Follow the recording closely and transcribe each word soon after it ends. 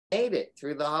made it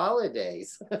through the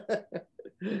holidays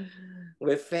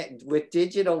with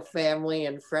digital family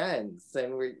and friends,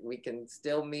 and we can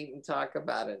still meet and talk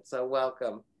about it. So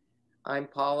welcome. I'm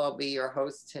Paul. I'll be your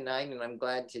host tonight, and I'm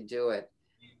glad to do it.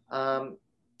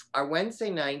 Our Wednesday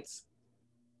nights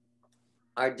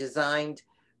are designed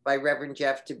by Reverend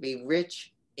Jeff to be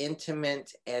rich,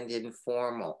 intimate, and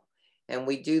informal. And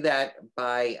we do that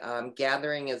by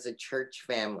gathering as a church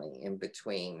family in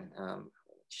between.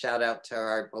 Shout out to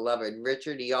our beloved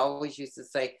Richard. He always used to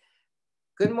say,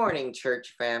 "Good morning,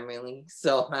 church family."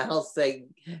 So I'll say,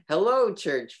 "Hello,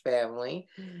 church family,"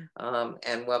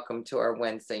 and welcome to our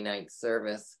Wednesday night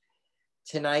service.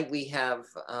 Tonight we have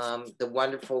the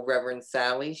wonderful Reverend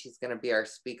Sally. She's going to be our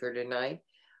speaker tonight.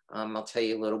 I'll tell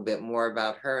you a little bit more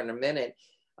about her in a minute.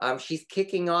 She's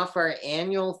kicking off our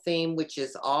annual theme, which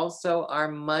is also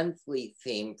our monthly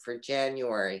theme for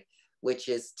January, which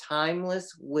is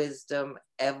Timeless Wisdom,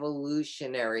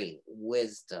 Evolutionary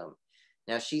Wisdom.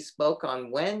 Now, she spoke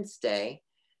on Sunday,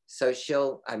 so she's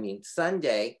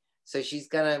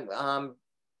going to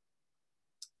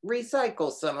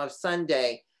recycle some of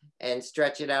Sunday and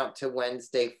stretch it out to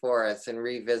Wednesday for us and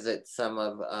revisit some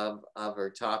of her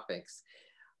topics.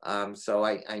 So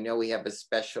I know we have a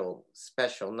special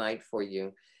night for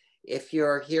you. If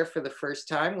you're here for the first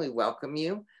time, we welcome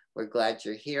you. We're glad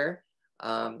you're here.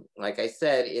 Like I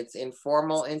said, it's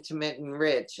informal, intimate, and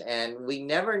rich, and we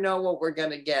never know what we're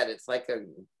going to get. It's like a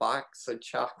box of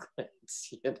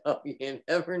chocolates, you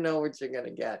never know what you're going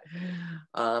to get.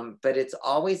 But it's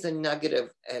always a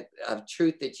nugget of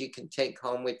truth that you can take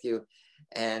home with you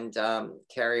and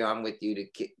carry on with you to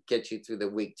get you through the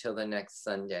week till the next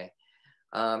Sunday.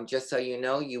 Just so you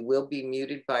know, you will be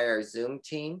muted by our Zoom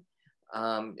team,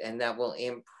 and that will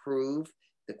improve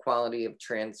the quality of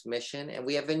transmission. And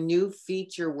we have a new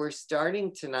feature we're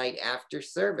starting tonight after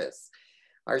service.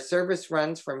 Our service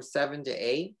runs from 7 to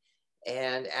 8,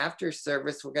 and after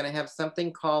service, we're going to have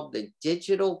something called the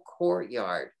Digital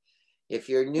Courtyard. If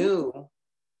you're new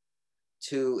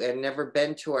to and never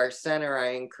been to our center, I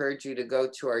encourage you to go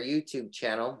to our YouTube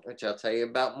channel, which I'll tell you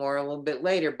about more a little bit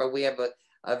later, but we have a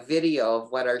video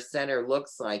of what our center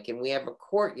looks like. And we have a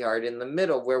courtyard in the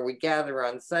middle where we gather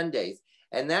on Sundays.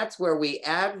 And that's where we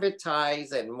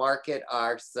advertise and market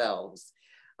ourselves.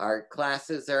 Our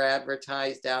classes are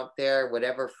advertised out there,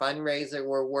 whatever fundraiser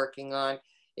we're working on.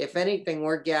 If anything,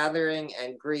 we're gathering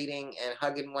and greeting and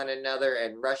hugging one another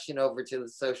and rushing over to the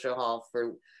social hall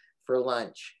for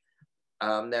lunch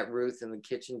that Ruth and the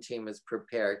kitchen team has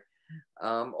prepared.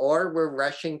 Or we're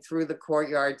rushing through the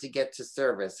courtyard to get to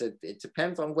service. It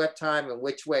depends on what time and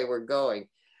which way we're going.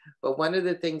 But one of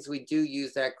the things we do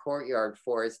use that courtyard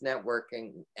for is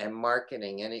networking and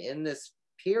marketing. And in this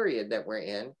period that we're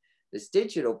in, this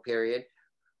digital period,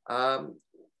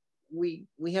 we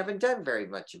haven't done very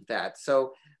much of that.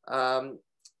 So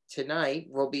tonight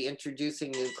we'll be introducing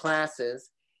new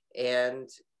classes, and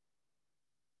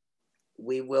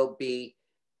we will be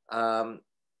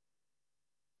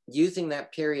using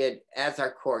that period as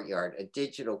our courtyard, a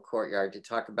digital courtyard, to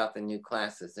talk about the new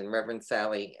classes. And Reverend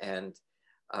Sally and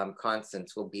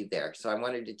Constance will be there. So I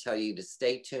wanted to tell you to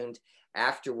stay tuned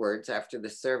afterwards, after the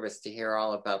service, to hear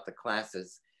all about the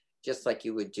classes, just like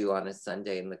you would do on a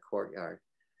Sunday in the courtyard.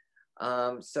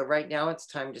 So right now it's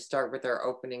time to start with our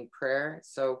opening prayer.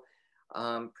 So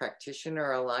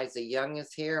practitioner Eliza Young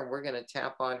is here, and we're going to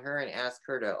tap on her and ask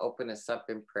her to open us up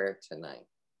in prayer tonight.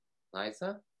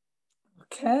 Eliza?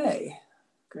 Okay,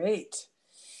 great.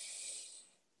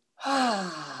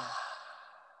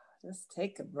 Just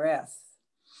take a breath.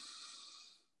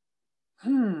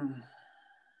 I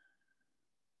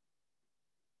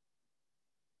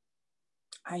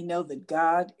know that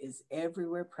God is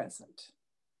everywhere present.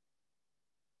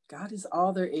 God is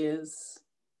all there is.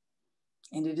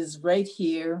 And it is right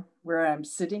here where I'm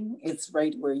sitting. It's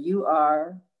right where you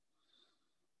are.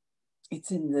 It's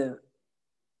in the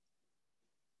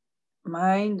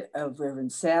mind of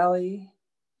Reverend Sally,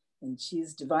 and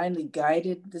she's divinely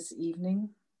guided this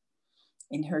evening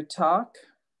in her talk.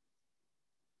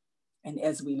 And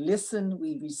as we listen,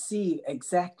 we receive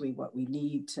exactly what we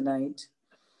need tonight.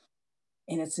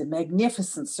 And it's a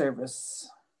magnificent service.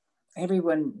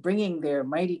 Everyone bringing their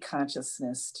mighty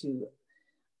consciousness to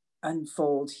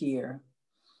unfold here.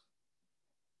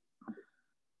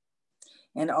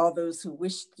 And all those who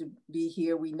wish to be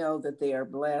here, we know that they are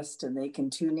blessed and they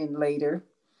can tune in later.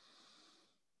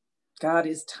 God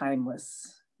is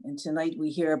timeless. And tonight we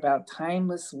hear about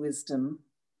timeless wisdom.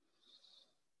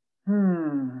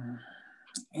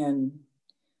 And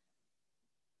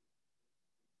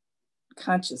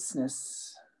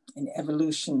consciousness and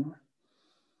evolution.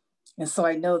 And so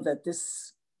I know that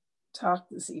this talk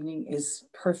this evening is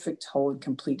perfect, whole, and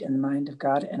complete in the mind of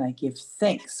God, and I give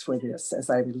thanks for this as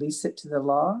I release it to the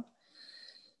law,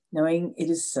 knowing it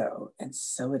is so, and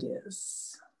so it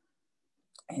is.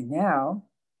 And now,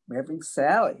 Reverend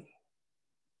Sally.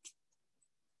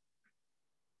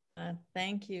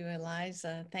 Thank you,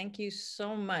 Eliza. Thank you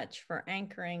so much for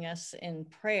anchoring us in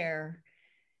prayer.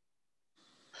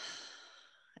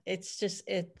 It's just,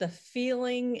 the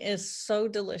feeling is so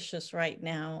delicious right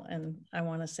now, and I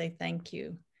want to say thank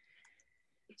you.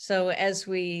 So as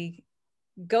we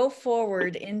go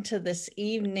forward into this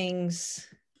evening's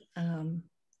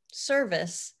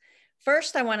service,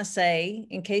 first I want to say,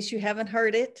 in case you haven't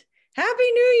heard it,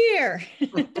 Happy New Year!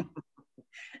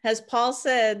 As Paul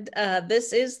said,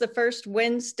 this is the first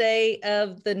Wednesday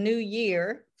of the new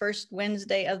year, first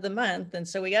Wednesday of the month. And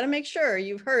so we got to make sure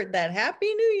you've heard that.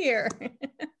 Happy New Year.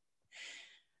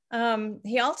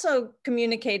 He also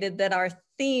communicated that our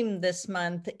theme this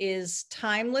month is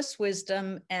timeless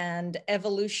wisdom and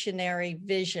evolutionary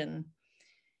vision.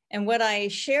 And what I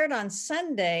shared on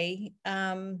Sunday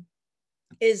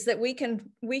is that we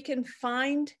can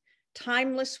find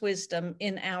timeless wisdom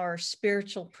in our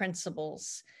spiritual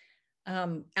principles,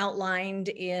 outlined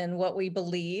in what we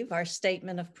believe, our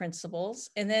statement of principles.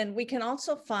 And then we can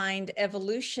also find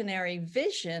evolutionary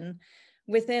vision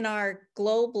within our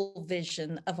global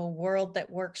vision of a world that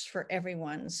works for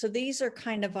everyone. So these are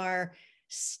kind of our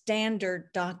standard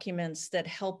documents that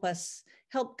help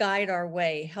guide our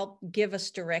way, help give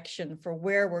us direction for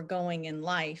where we're going in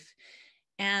life.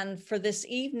 And for this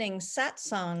evening's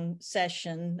satsang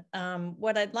session,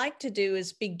 what I'd like to do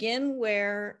is begin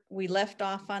where we left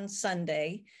off on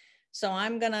Sunday. So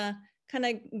I'm going to kind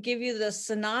of give you the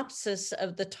synopsis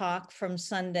of the talk from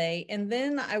Sunday, and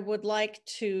then I would like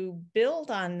to build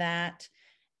on that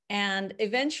and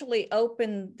eventually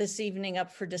open this evening up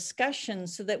for discussion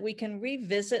so that we can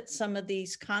revisit some of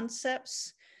these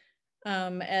concepts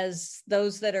as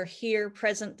those that are here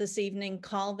present this evening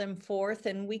call them forth,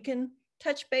 and we can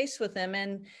touch base with them.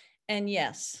 And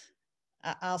yes,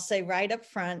 I'll say right up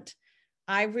front,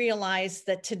 I realize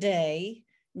that today,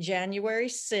 January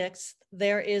 6th,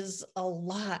 there is a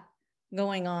lot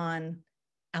going on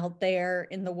out there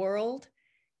in the world.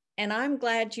 And I'm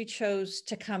glad you chose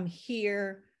to come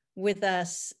here with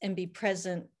us and be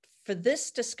present for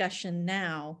this discussion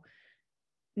now,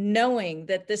 knowing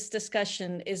that this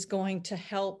discussion is going to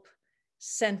help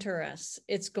center us.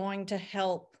 It's going to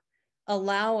help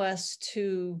allow us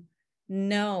to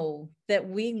know that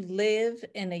we live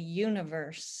in a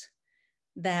universe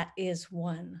that is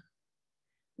one,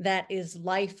 that is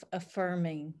life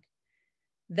affirming,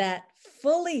 that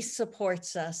fully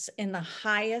supports us in the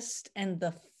highest and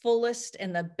the fullest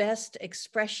and the best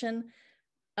expression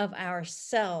of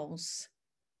ourselves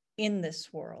in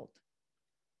this world.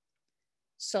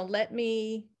 So let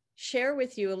me share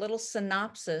with you a little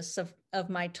synopsis of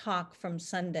my talk from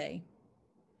Sunday.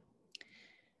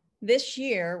 This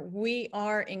year, we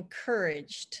are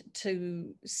encouraged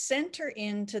to center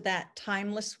into that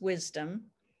timeless wisdom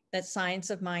that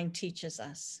Science of Mind teaches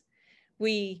us.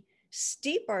 We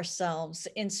steep ourselves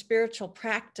in spiritual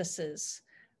practices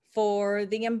for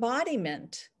the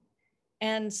embodiment.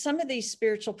 And some of these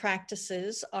spiritual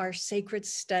practices are sacred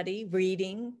study,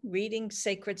 reading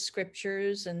sacred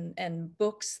scriptures and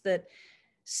books that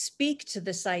speak to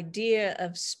this idea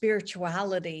of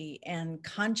spirituality and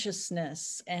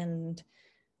consciousness and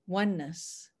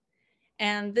oneness.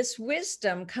 And this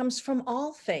wisdom comes from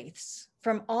all faiths,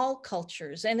 from all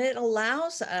cultures, and it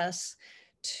allows us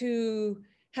to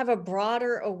have a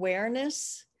broader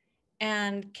awareness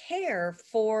and care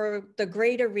for the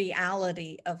greater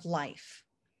reality of life.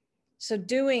 So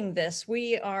doing this,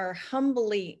 we are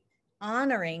humbly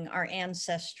honoring our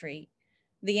ancestry,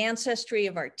 the ancestry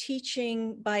of our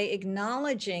teaching, by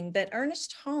acknowledging that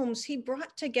Ernest Holmes, he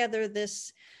brought together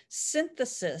this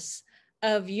synthesis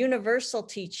of universal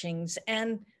teachings,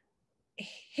 and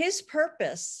his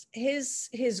purpose,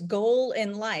 his goal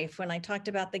in life, when I talked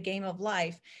about the game of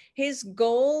life, his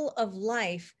goal of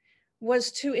life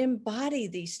was to embody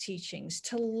these teachings,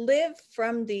 to live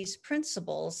from these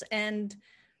principles. And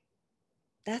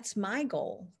that's my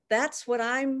goal. That's what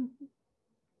I'm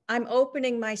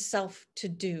opening myself to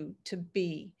do, to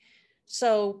be.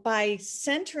 So by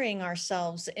centering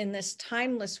ourselves in this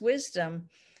timeless wisdom,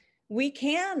 we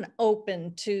can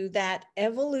open to that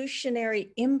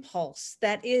evolutionary impulse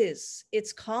that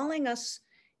it's calling us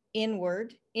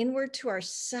inward to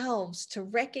ourselves, to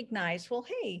recognize, well,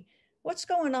 hey, what's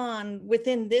going on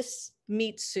within this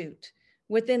meat suit,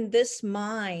 within this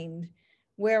mind,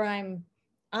 where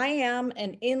I am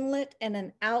an inlet and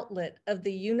an outlet of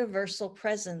the universal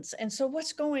presence. And so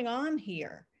what's going on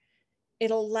here?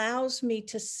 it allows me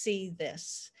to see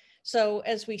this. So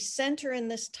as we center in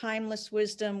this timeless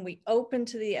wisdom, we open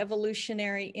to the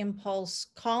evolutionary impulse,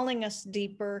 calling us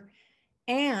deeper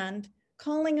and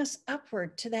calling us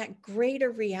upward to that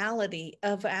greater reality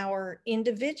of our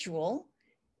individual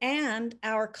and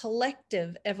our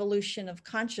collective evolution of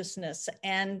consciousness.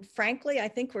 And frankly, I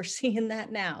think we're seeing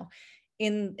that now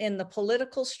in the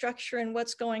political structure and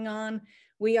what's going on.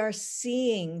 We are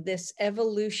seeing this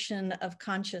evolution of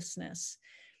consciousness.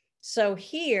 So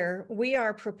here we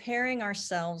are preparing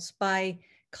ourselves by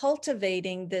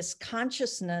cultivating this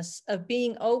consciousness of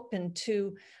being open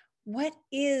to what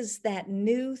is that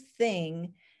new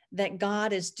thing that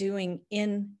God is doing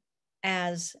in,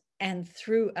 as, and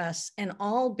through us and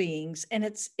all beings. And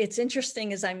it's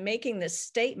interesting, as I'm making this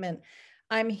statement,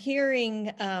 I'm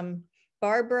hearing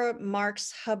Barbara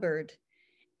Marx Hubbard,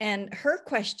 and her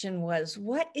question was,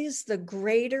 what is the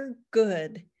greater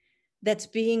good that's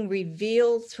being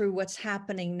revealed through what's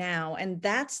happening now? And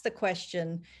that's the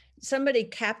question. Somebody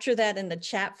capture that in the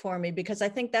chat for me, because I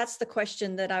think that's the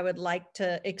question that I would like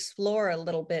to explore a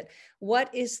little bit. What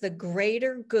is the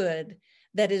greater good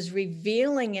that is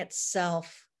revealing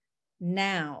itself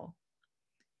now?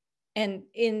 And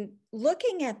in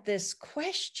looking at this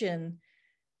question,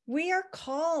 we are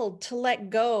called to let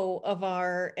go of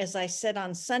our, as I said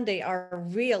on Sunday, our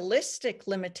realistic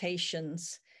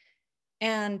limitations,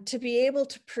 and to be able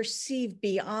to perceive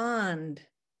beyond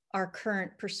our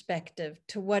current perspective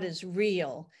to what is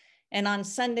real. And on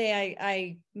Sunday,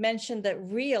 I mentioned that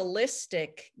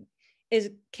realistic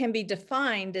can be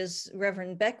defined, as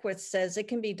Reverend Beckwith says, it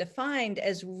can be defined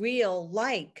as real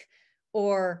like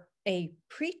or a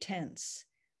pretense.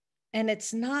 And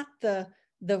it's not the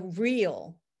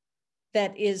real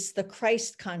that is the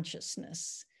Christ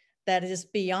consciousness that is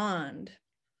beyond.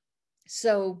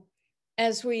 So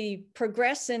as we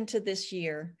progress into this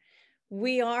year,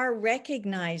 we are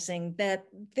recognizing that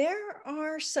there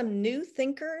are some new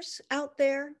thinkers out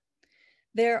there.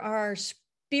 There are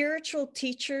spiritual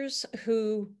teachers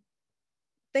who,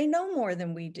 they know more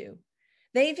than we do.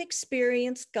 They've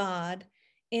experienced God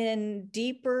in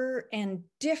deeper and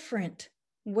different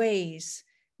ways,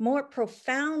 more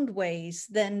profound ways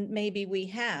than maybe we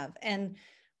have. And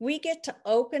we get to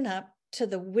open up to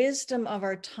the wisdom of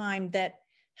our time that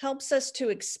helps us to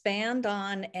expand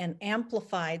on and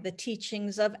amplify the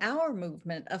teachings of our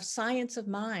movement of science of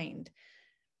mind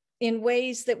in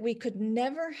ways that we could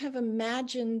never have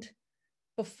imagined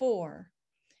before.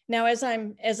 Now, as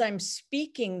I'm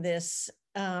speaking this,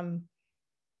 I'm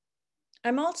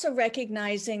also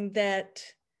recognizing that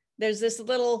there's this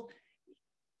little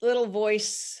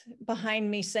voice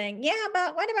behind me saying, yeah,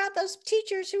 but what about those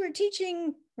teachers who are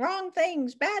teaching wrong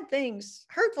things, bad things,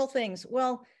 hurtful things?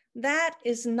 Well, that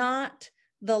is not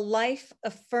the life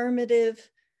affirmative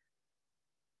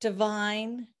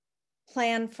divine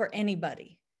plan for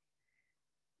anybody.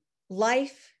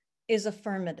 Life is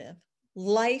affirmative.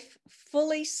 Life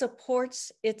fully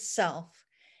supports itself.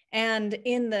 And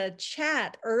in the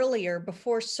chat earlier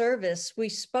before service, we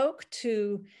spoke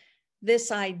to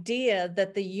this idea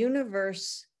that the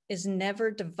universe is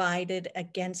never divided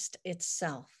against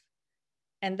itself.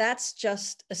 And that's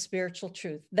just a spiritual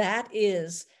truth. That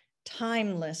is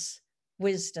timeless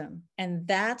wisdom. And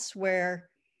that's where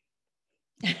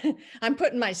I'm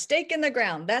putting my stake in the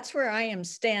ground. That's where I am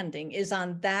standing, is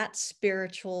on that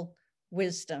spiritual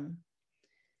wisdom.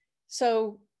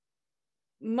 So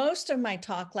most of my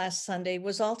talk last Sunday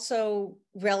was also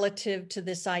relative to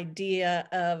this idea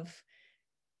of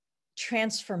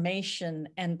transformation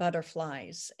and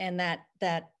butterflies, and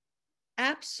that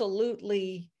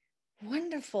absolutely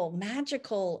wonderful,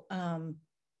 magical,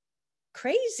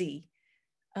 crazy,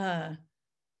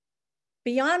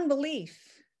 beyond belief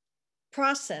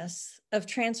process of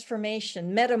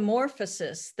transformation,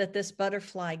 metamorphosis that this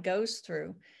butterfly goes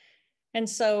through. And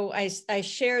so I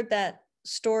shared that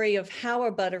story of how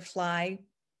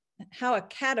a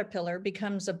caterpillar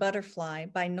becomes a butterfly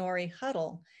by Nori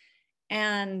Huddle.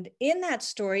 And in that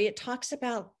story, it talks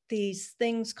about these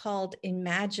things called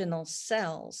imaginal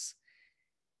cells.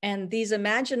 And these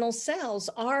imaginal cells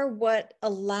are what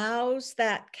allows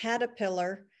that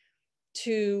caterpillar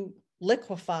to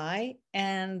liquefy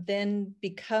and then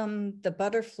become the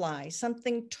butterfly,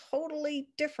 something totally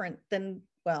different than,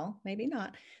 well, maybe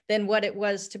not, than what it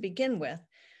was to begin with.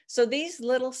 So these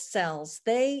little cells,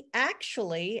 they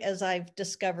actually, as I've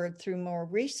discovered through more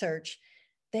research,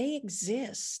 they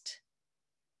exist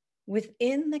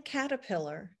within the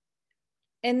caterpillar,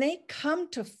 and they come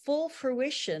to full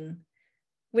fruition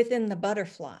within the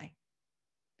butterfly.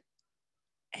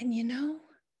 And you know,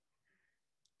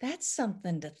 that's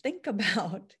something to think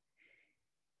about.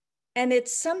 And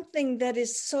it's something that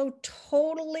is so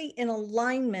totally in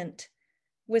alignment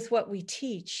with what we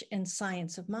teach in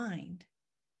Science of Mind.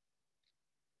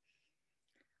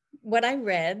 What I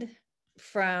read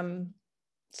from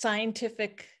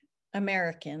Scientific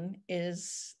American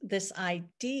is this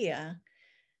idea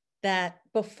that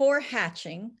before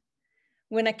hatching,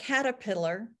 when a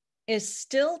caterpillar is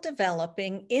still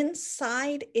developing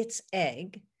inside its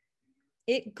egg,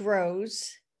 it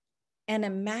grows an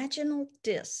imaginal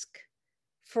disc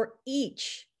for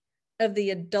each of the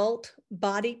adult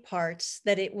body parts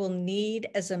that it will need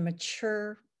as a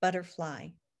mature butterfly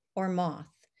or moth.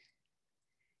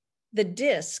 The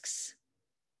discs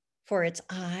for its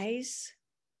eyes,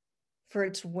 for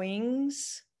its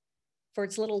wings, for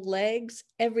its little legs,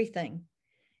 everything.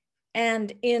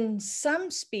 And in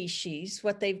some species,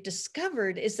 what they've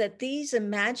discovered is that these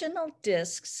imaginal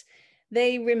discs,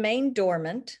 they remain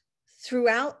dormant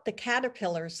throughout the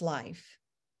caterpillar's life.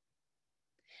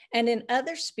 And in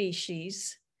other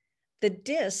species, the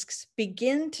discs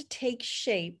begin to take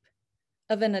shape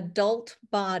of an adult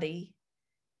body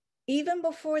even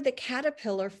before the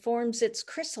caterpillar forms its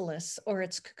chrysalis or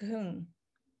its cocoon.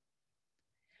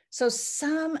 So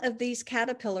some of these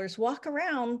caterpillars walk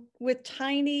around with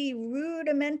tiny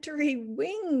rudimentary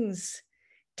wings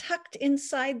tucked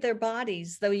inside their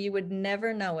bodies, though you would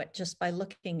never know it just by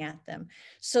looking at them.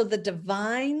 So the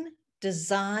divine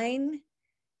design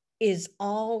is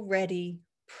already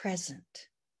present.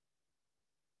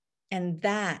 And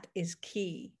that is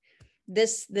key.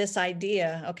 This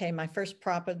idea, okay, my first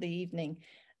prop of the evening,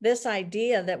 this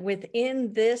idea that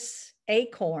within this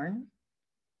acorn,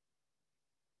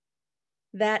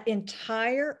 that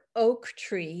entire oak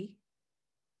tree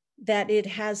that it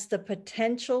has the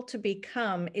potential to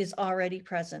become is already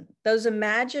present. Those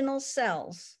imaginal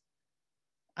cells,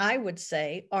 I would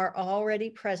say, are already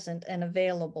present and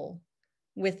available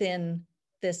within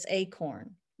this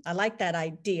acorn. I like that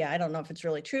idea. I don't know if it's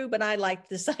really true, but I like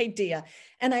this idea.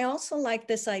 And I also like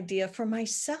this idea for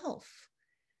myself,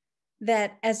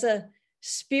 that as a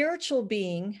spiritual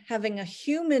being having a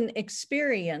human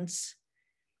experience,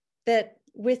 that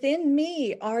within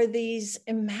me are these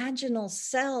imaginal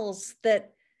cells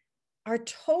that are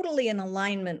totally in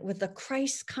alignment with the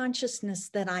Christ consciousness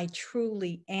that I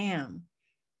truly am.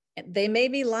 They may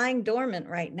be lying dormant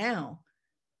right now,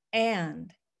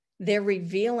 and they're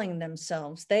revealing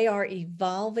themselves. They are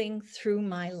evolving through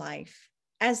my life,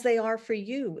 as they are for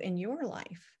you in your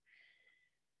life.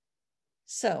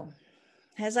 So,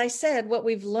 as I said, what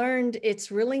we've learned,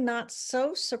 it's really not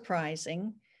so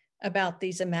surprising about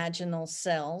these imaginal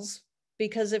cells,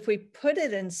 because if we put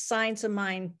it in Science of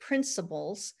Mind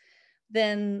principles,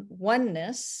 then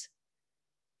oneness,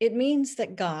 it means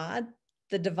that God,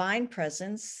 the divine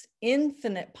presence,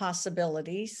 infinite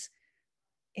possibilities,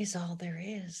 is all there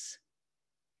is.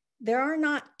 There are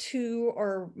not two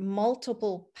or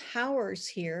multiple powers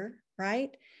here,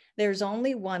 right? There's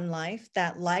only one life.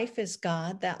 That life is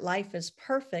God. That life is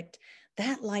perfect.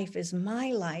 That life is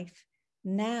my life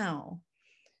now.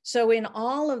 So in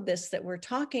all of this that we're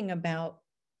talking about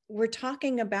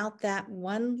that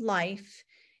one life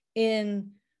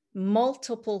in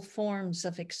multiple forms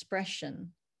of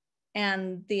expression.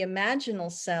 And the imaginal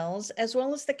cells, as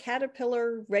well as the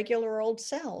caterpillar regular old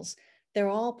cells, they're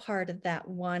all part of that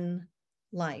one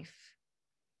life.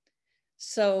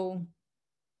 So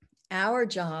our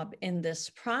job in this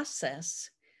process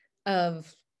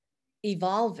of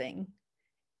evolving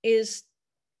is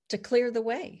to clear the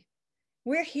way.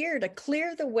 We're here to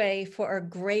clear the way for a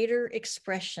greater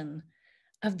expression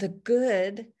of the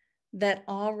good that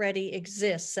already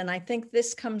exists. And I think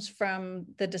this comes from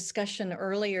the discussion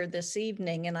earlier this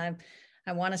evening. And I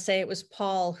want to say it was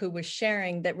Paul who was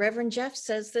sharing that Reverend Jeff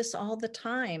says this all the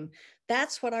time.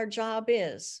 That's what our job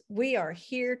is. We are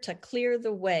here to clear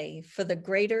the way for the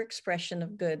greater expression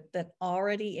of good that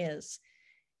already is.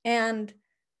 And,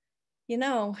 you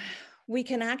know, we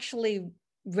can actually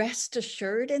rest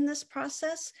assured in this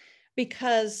process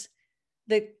because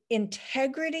the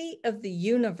integrity of the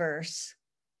universe,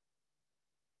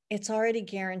 it's already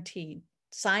guaranteed.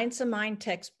 Science of Mind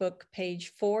textbook,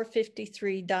 page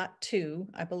 453.2,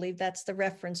 I believe that's the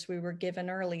reference we were given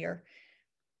earlier.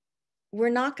 We're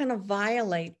not going to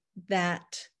violate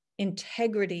that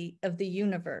integrity of the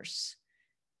universe.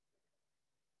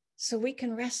 So we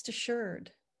can rest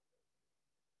assured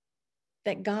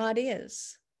that God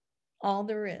is all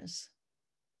there is.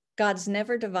 God's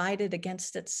never divided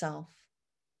against itself.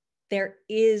 There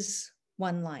is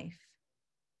one life,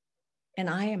 and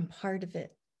I am part of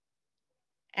it,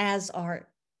 as are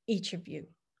each of you.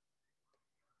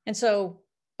 And so,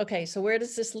 okay, so where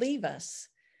does this leave us?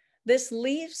 this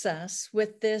leaves us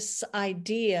with this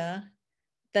idea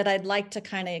that I'd like to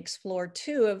kind of explore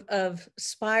too of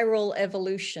spiral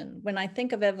evolution. When I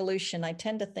think of evolution, I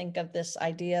tend to think of this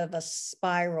idea of a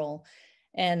spiral.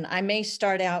 And I may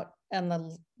start out on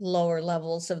the lower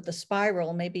levels of the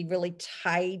spiral, maybe really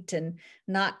tight and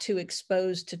not too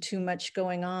exposed to too much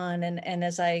going on. And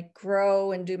as I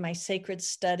grow and do my sacred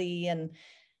study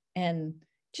and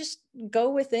just go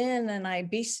within and I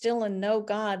be still and know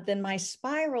God, then my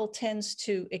spiral tends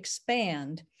to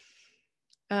expand.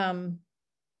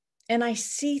 And I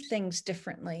see things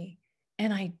differently,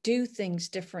 and I do things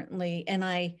differently, and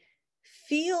I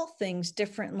feel things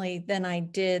differently than I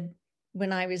did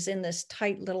when I was in this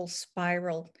tight little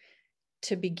spiral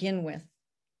to begin with.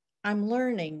 I'm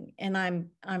learning and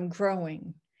I'm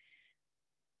growing.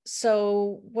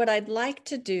 So what I'd like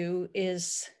to do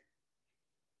is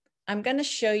I'm going to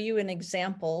show you an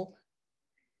example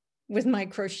with my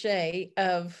crochet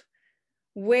of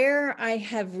where I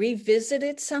have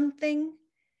revisited something,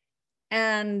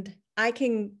 and I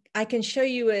can show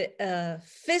you a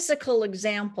physical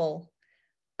example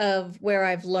of where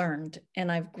I've learned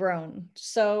and I've grown.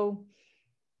 So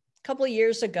a couple of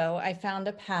years ago, I found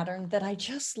a pattern that I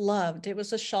just loved. It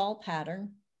was a shawl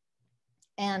pattern.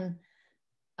 And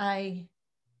I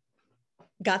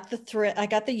got the thread, I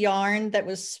got the yarn that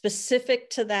was specific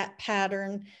to that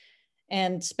pattern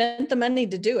and spent the money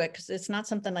to do it because it's not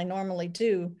something I normally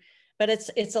do. But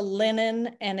it's a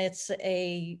linen and it's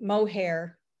a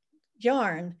mohair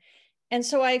yarn. And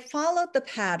so I followed the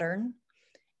pattern,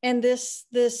 and this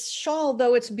shawl,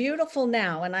 though it's beautiful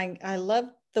now, and I love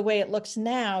the way it looks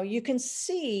now, you can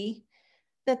see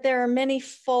that there are many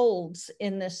folds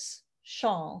in this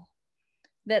shawl,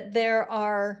 that there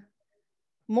are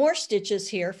more stitches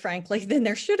here, frankly, than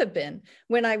there should have been.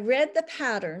 When I read the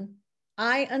pattern,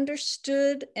 I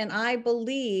understood and I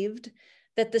believed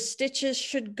that the stitches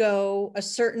should go a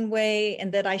certain way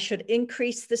and that I should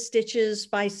increase the stitches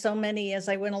by so many as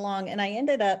I went along. And I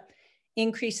ended up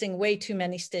increasing way too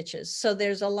many stitches. So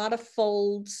there's a lot of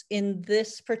folds in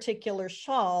this particular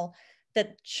shawl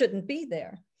that shouldn't be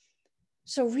there.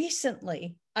 So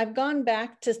recently, I've gone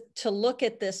back to look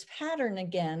at this pattern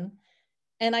again,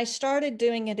 and I started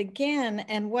doing it again.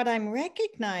 And what I'm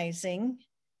recognizing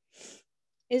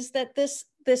is that this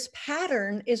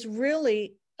pattern is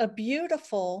really a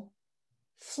beautiful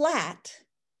flat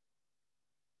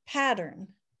pattern,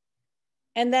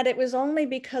 and that it was only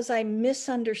because I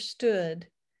misunderstood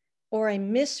or I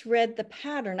misread the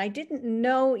pattern. I didn't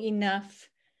know enough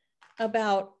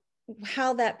about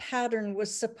how that pattern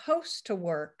was supposed to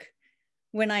work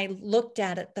when I looked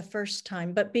at it the first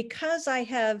time. But because I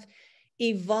have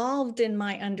evolved in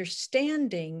my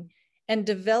understanding and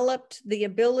developed the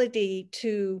ability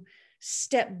to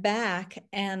step back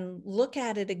and look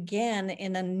at it again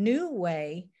in a new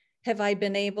way, have I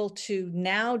been able to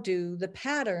now do the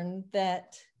pattern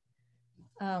that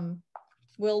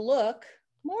will look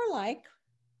more like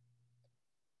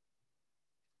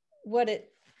what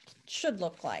it should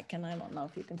look like. And I don't know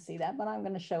if you can see that, but I'm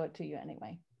going to show it to you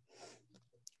anyway.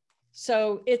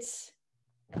 So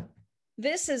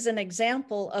this is an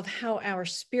example of how our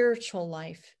spiritual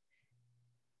life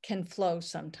can flow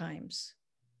sometimes.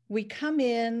 We come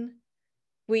in,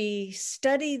 we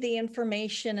study the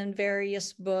information in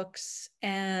various books,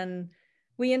 and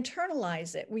we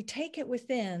internalize it. We take it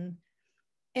within,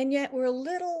 and yet we're a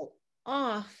little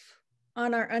off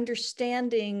on our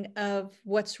understanding of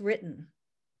what's written.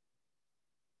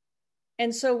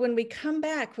 And so when we come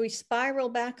back, we spiral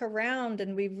back around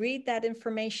and we read that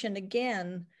information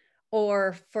again.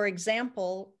 Or, for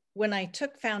example, when I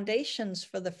took foundations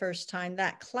for the first time,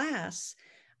 that class,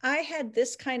 I had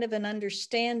this kind of an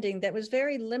understanding that was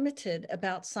very limited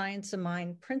about science of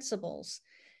mind principles.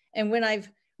 And when I've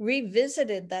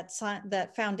revisited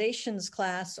that foundations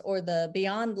class or the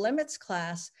Beyond Limits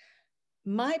class,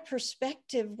 my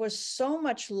perspective was so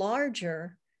much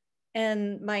larger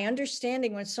and my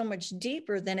understanding was so much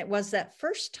deeper than it was that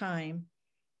first time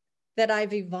that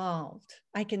I've evolved.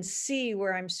 I can see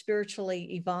where I'm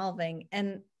spiritually evolving.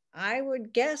 And I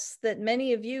would guess that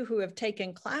many of you who have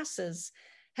taken classes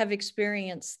have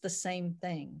experienced the same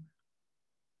thing.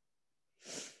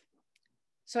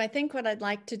 So I think what I'd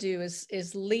like to do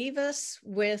is leave us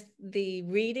with the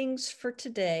readings for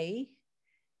today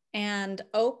and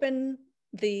open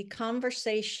the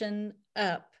conversation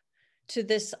up to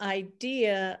this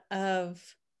idea of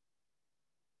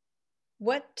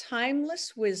what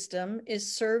timeless wisdom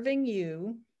is serving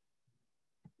you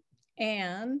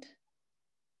and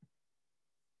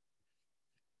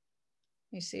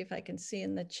Let me see if I can see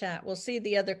in the chat. We'll see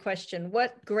the other question.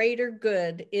 What greater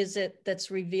good is it that's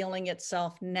revealing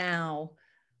itself now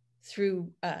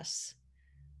through us?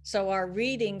 So our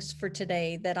readings for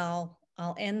today that I'll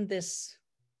end this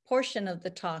portion of the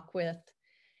talk with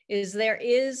is there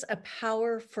is a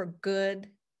power for good,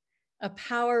 a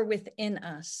power within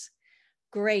us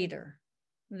greater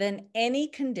than any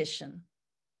condition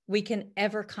we can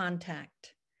ever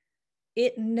contact.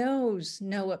 It knows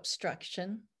no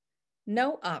obstruction,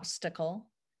 no obstacle.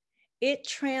 It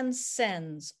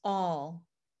transcends all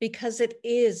because it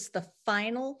is the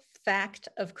final fact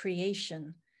of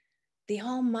creation, the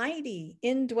Almighty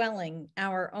indwelling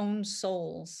our own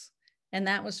souls. And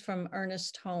that was from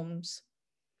Ernest Holmes.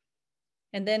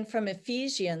 And then from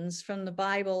Ephesians, from the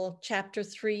Bible, chapter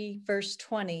 3, verse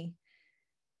 20,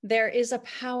 there is a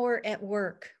power at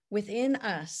work within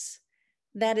us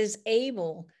that is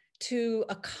able to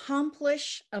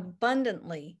accomplish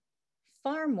abundantly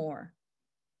far more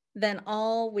than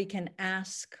all we can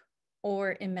ask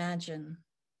or imagine.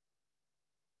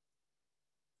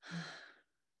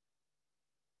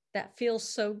 That feels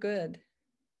so good.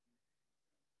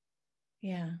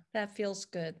 Yeah, that feels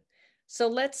good. So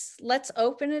let's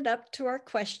open it up to our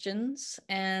questions,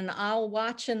 and I'll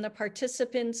watch in the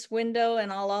participants window,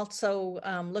 and I'll also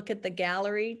look at the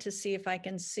gallery to see if I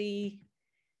can see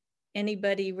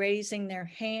anybody raising their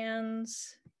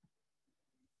hands.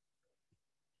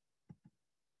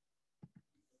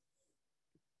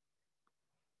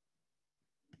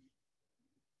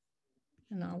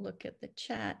 And I'll look at the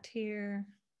chat here.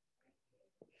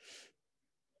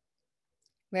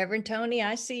 Reverend Tony,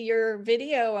 I see your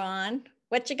video on.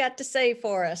 What you got to say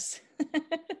for us?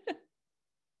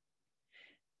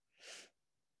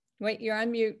 Wait, you're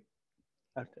on mute.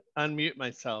 I have to unmute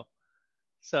myself.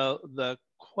 So the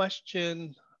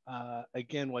question,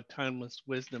 again, what timeless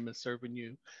wisdom is serving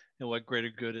you and what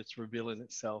greater good it's revealing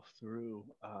itself through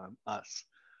us.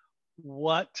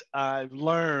 What I've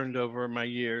learned over my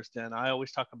years, and I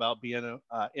always talk about being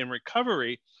in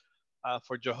recovery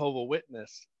for Jehovah's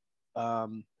Witness. I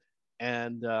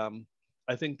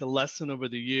think the lesson over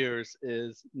the years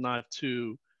is not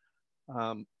to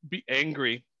be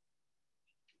angry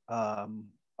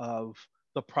of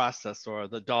the process or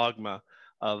the dogma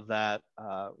of that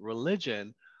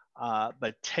religion,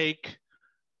 but take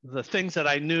the things that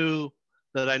I knew,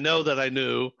 that I know that I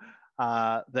knew,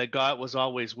 that God was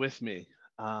always with me.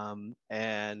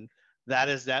 And that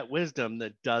is that wisdom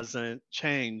that doesn't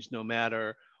change no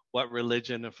matter what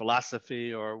religion or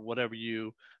philosophy or whatever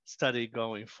you study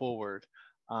going forward.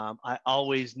 I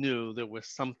always knew there was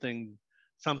something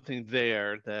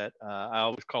there that I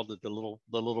always called it the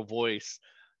little voice.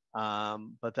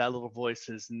 But that little voice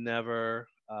has never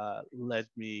led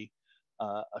me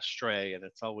astray, and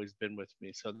it's always been with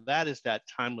me. So that is that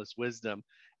timeless wisdom.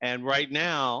 And right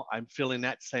now, I'm feeling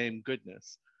that same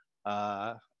goodness,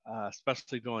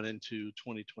 especially going into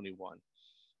 2021.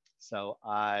 So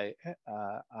I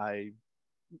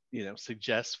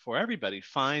suggest for everybody,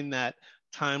 find that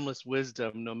timeless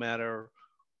wisdom, no matter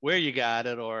where you got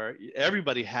it, or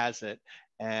everybody has it.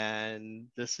 And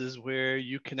this is where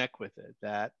you connect with it.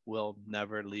 That will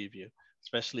never leave you,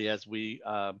 especially as we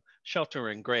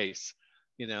shelter in grace,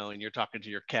 and you're talking to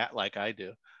your cat like I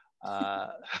do.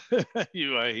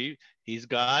 He's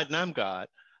God and I'm God.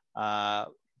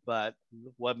 But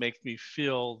what makes me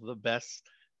feel the best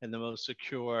and the most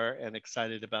secure and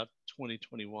excited about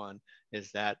 2021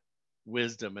 is that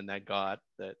wisdom and that God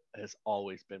that has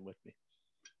always been with me.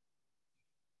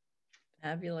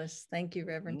 Fabulous. Thank you,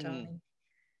 Reverend Tony.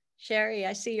 Sherry,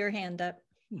 I see your hand up.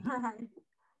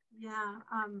 Yeah,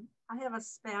 I have a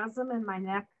spasm in my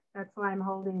neck. That's why I'm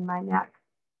holding my neck.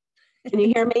 Can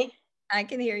you hear me? I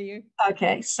can hear you.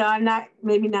 Okay, so I'm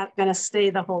maybe not going to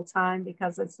stay the whole time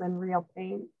because it's in real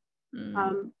pain.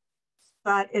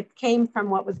 But it came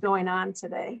from what was going on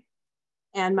today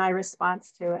and my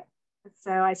response to it.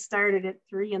 So I started at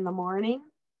 3 in the morning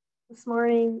this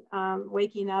morning,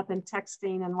 waking up and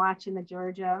texting and watching the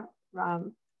Georgia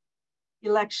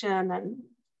election and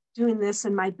doing this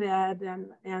in my bed,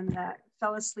 and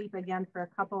fell asleep again for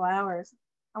a couple hours.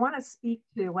 I want to speak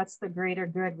to what's the greater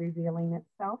good revealing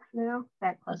itself now,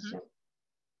 that question.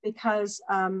 Because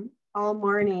all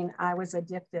morning I was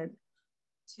addicted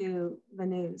to the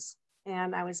news,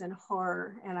 and I was in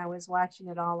horror, and I was watching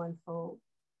it all unfold.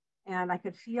 And I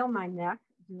could feel my neck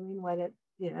doing what it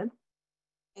did.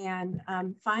 And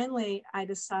finally, I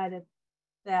decided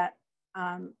that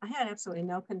I had absolutely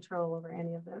no control over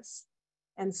any of this.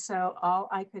 And so all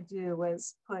I could do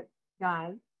was put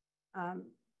God,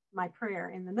 my prayer,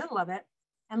 in the middle of it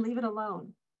and leave it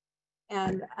alone.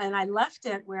 And I left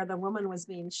it where the woman was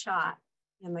being shot.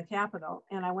 in the Capitol.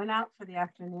 And I went out for the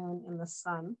afternoon in the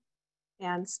sun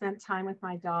and spent time with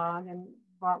my dog and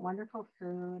bought wonderful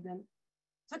food and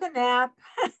took a nap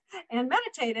and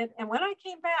meditated. And when I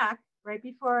came back right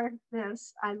before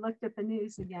this, I looked at the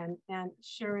news again, and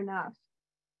sure enough,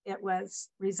 it was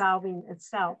resolving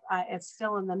itself. It's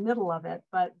still in the middle of it,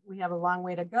 but we have a long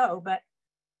way to go. But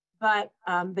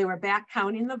they were back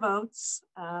counting the votes.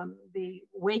 The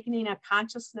awakening of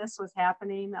consciousness was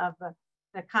happening of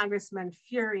the congressman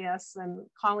furious and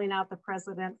calling out the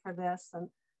president for this.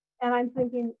 And I'm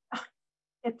thinking,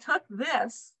 it took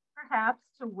this perhaps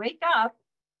to wake up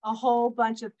a whole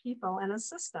bunch of people in a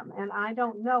system. And I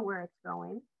don't know where it's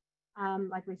going.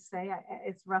 Like we say,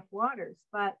 it's rough waters,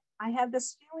 but I had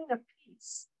this feeling of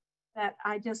peace that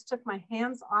I just took my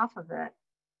hands off of it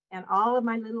and all of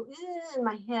my little in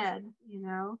my head, you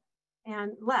know,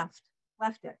 and left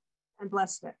it and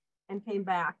blessed it and came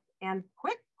back. And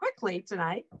quickly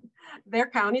tonight, they're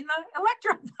counting the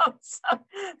electoral votes.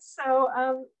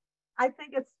 So I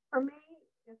think it's, for me,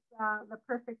 it's the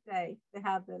perfect day to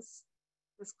have this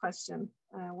question.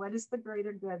 What is the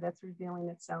greater good that's revealing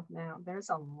itself now? There's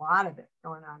a lot of it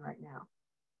going on right now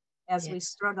as we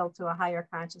struggle to a higher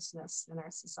consciousness in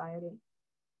our society.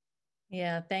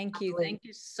 Yeah, thank you. Thank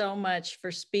you so much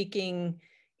for speaking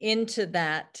into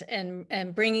that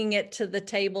and bringing it to the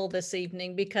table this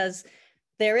evening, because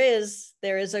there is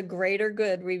a greater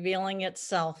good revealing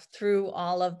itself through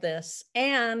all of this.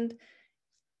 And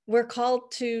we're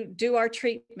called to do our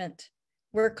treatment.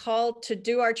 We're called to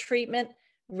do our treatment,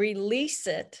 release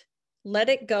it, let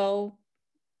it go,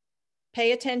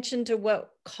 pay attention to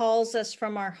what calls us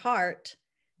from our heart,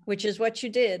 which is what you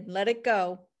did. Let it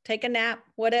go, take a nap,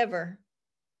 whatever.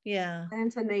 Yeah.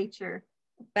 And to nature.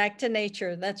 Back to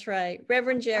nature. That's right.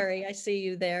 Reverend Jerry, I see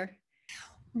you there.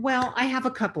 Well, I have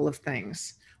a couple of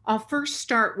things. I'll first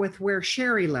start with where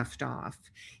Sherry left off,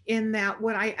 in that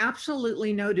what I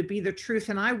absolutely know to be the truth,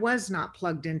 and I was not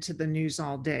plugged into the news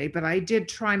all day, but I did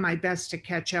try my best to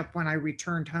catch up when I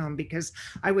returned home because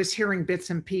I was hearing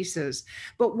bits and pieces.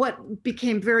 But what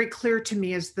became very clear to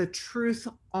me is the truth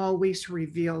always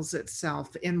reveals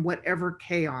itself in whatever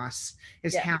chaos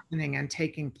is happening and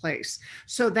taking place.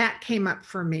 So that came up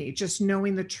for me, just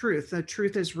knowing the truth. The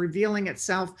truth is revealing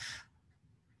itself.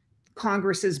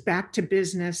 Congress is back to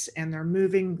business and they're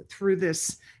moving through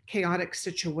this chaotic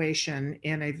situation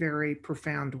in a very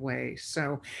profound way.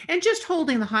 So, and just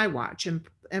holding the high watch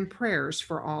and prayers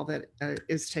for all that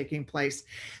is taking place.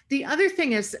 The other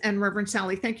thing is, and Reverend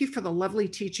Sally, thank you for the lovely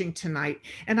teaching tonight.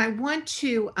 And I want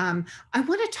to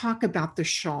talk about the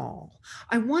shawl.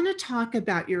 I want to talk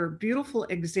about your beautiful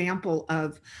example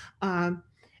of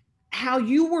how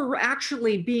you were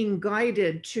actually being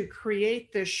guided to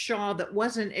create this shawl that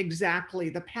wasn't exactly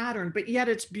the pattern, but yet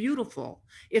it's beautiful.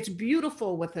 It's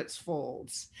beautiful with its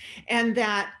folds. And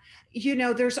that, you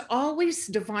know, there's always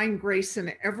divine grace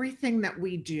in everything that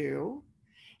we do,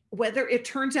 whether it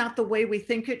turns out the way we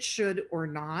think it should or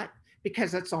not,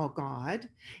 because it's all God.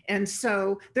 And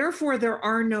so therefore there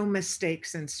are no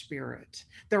mistakes in spirit.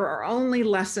 There are only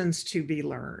lessons to be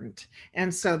learned.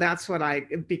 And so that's what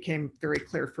it became very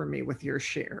clear for me with your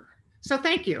share. So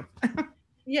thank you.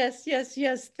 Yes.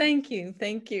 Thank you.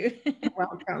 You're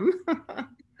welcome.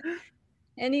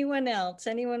 Anyone else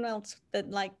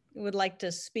that would like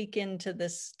to speak into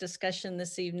this discussion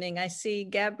this evening? I see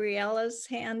Gabriella's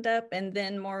hand up and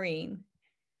then Maureen.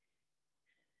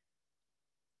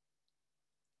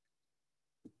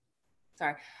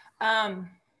 Sorry.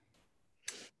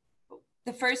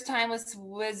 The first timeless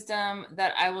wisdom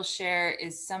that I will share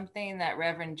is something that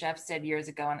Reverend Jeff said years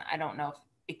ago, and I don't know if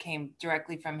it came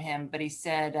directly from him, but he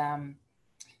said,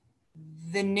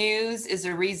 the news is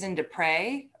a reason to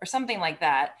pray, or something like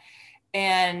that.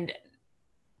 And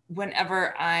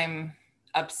whenever I'm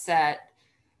upset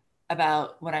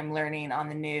about what I'm learning on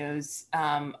the news,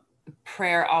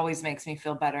 prayer always makes me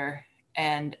feel better,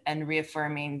 and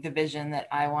reaffirming the vision that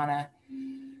I want to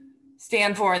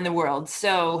stand for in the world.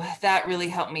 So that really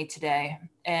helped me today.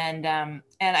 And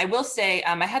I will say,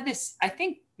 I had this, I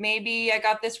think maybe I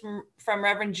got this from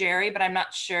Reverend Jerry, but I'm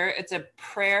not sure. It's a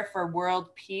prayer for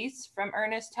world peace from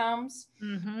Ernest Holmes.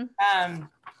 Mm-hmm.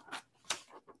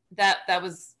 That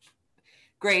was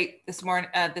great this morning,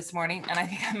 and I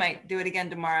think I might do it again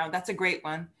tomorrow. That's a great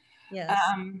one. Yes.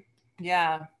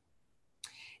 Yeah.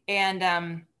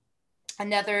 And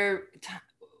another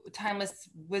timeless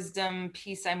wisdom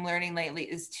piece I'm learning lately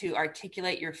is to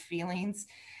articulate your feelings.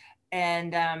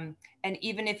 And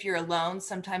even if you're alone,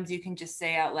 sometimes you can just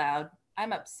say out loud,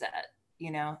 I'm upset,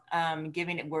 you know,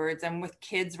 giving it words. I'm with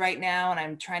kids right now and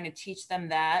I'm trying to teach them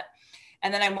that.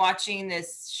 And then I'm watching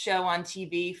this show on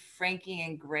TV, Frankie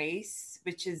and Grace,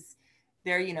 which is,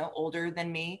 they're, you know, older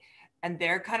than me. And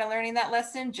they're kind of learning that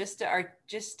lesson, just to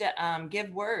give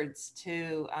words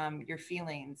to your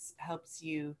feelings helps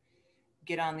you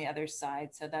get on the other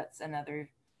side. So that's another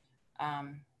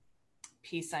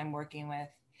piece I'm working with.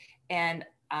 And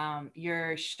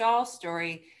your shawl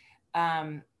story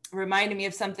reminded me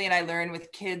of something I learned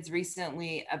with kids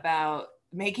recently about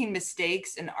making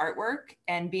mistakes in artwork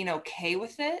and being okay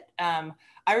with it.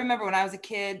 I remember when I was a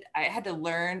kid, I had to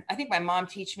learn, I think my mom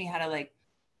teach me how to like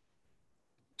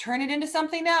turn it into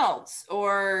something else,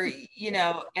 or, you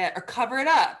know, or cover it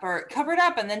up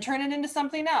and then turn it into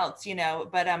something else, you know.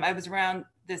 But I was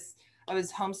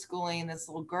homeschooling this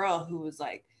little girl who was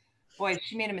like, boy,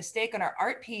 she made a mistake on her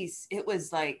art piece. It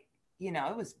was like, you know,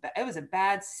 it was a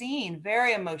bad scene,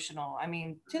 very emotional. I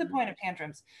mean, to the point of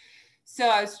tantrums. So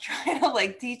I was trying to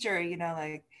like teach her, you know,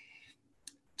 like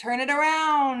turn it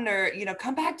around, or, you know,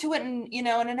 come back to it in, you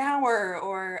know, in an hour,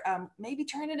 or maybe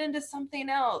turn it into something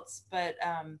else. But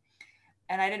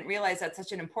and I didn't realize that's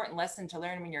such an important lesson to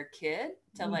learn when you're a kid,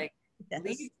 to like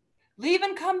leave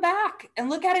and come back and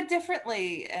look at it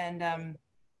differently. And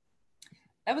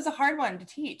that was a hard one to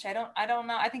teach. I don't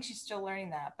know. I think she's still learning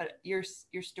that, but your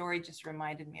story just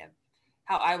reminded me of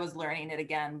how I was learning it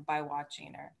again by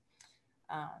watching her.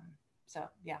 So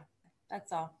yeah,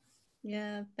 that's all.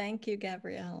 Yeah, thank you,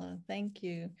 Gabriella. Thank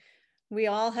you. We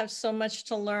all have so much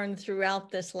to learn throughout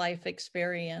this life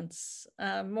experience.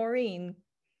 Maureen,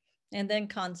 and then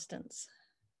Constance.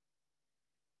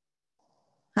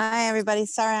 Hi, everybody.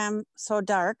 Sorry I'm so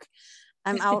dark.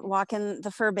 I'm out walking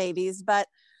the fur babies, but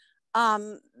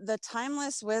the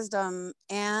timeless wisdom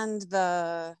and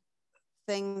the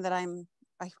thing that I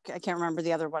can't remember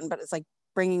the other one, but it's like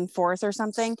bringing forth or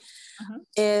something,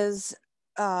 is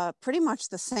pretty much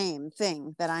the same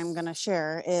thing that I'm going to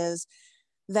share, is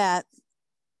that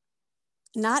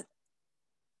not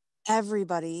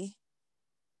everybody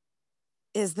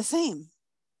is the same.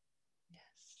 Yes.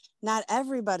 Not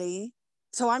everybody.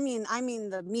 So I mean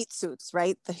the meat suits,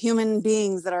 right? The human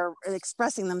beings that are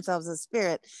expressing themselves as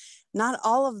spirit. Not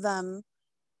all of them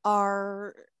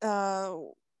are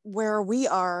where we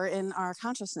are in our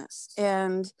consciousness.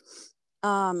 And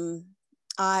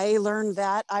I learned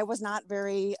that I was not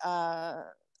very, I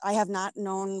have not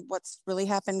known what's really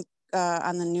happened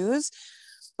on the news,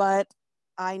 but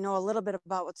I know a little bit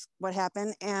about what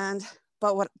happened.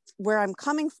 But where I'm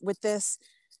coming with this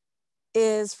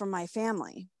is from my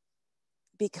family,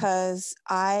 because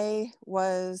I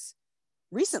was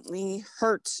recently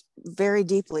hurt very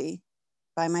deeply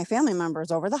by my family members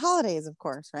over the holidays, of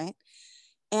course, right?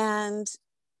 And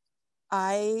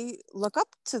I look up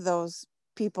to those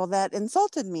people that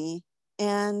insulted me,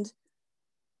 and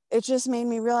it just made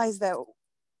me realize that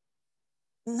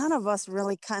none of us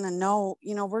really kind of know,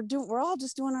 you know, we're all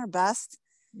just doing our best.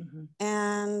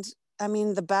 And I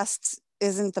mean, the best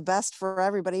isn't the best for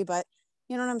everybody, but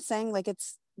you know what I'm saying? Like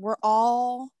we're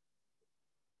all,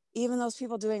 even those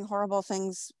people doing horrible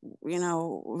things, you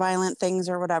know, violent things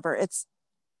or whatever,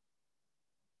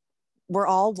 we're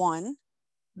all one,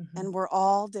 and we're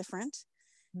all different.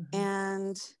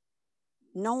 And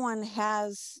no one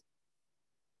has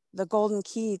the golden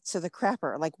key to the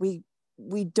crapper. Like we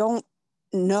don't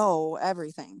know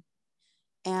everything,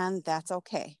 and that's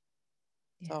okay.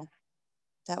 Yeah. So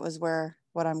that was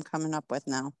what I'm coming up with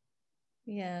now.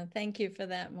 Yeah, thank you for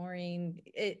that, Maureen.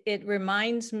 It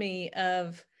reminds me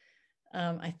of,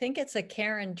 I think it's a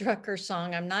Karen Drucker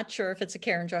song. I'm not sure if it's a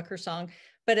Karen Drucker song,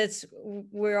 but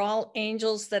we're all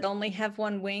angels that only have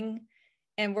one wing,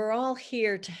 and we're all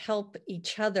here to help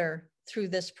each other through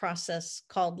this process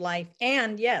called life.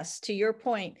 And yes, to your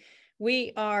point,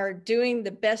 we are doing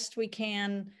the best we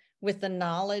can with the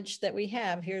knowledge that we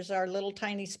have. Here's our little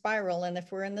tiny spiral. And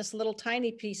if we're in this little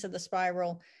tiny piece of the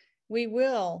spiral, we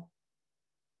will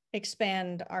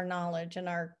expand our knowledge and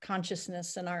our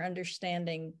consciousness and our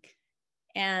understanding.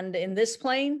 And in this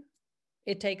plane,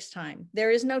 it takes time.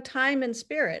 There is no time in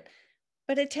spirit,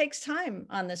 but it takes time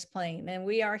on this plane. And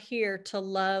we are here to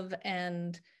love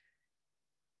and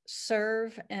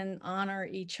serve and honor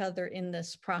each other in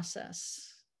this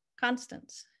process.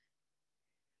 Constance.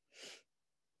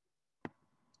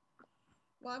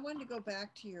 Well, I wanted to go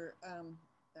back to your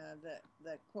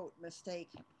the quote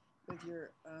mistake with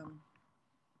your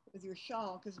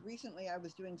shawl, because recently I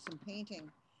was doing some painting,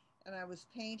 and I was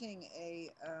painting a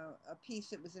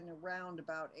piece that was in a round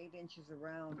about 8 inches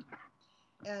around,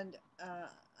 and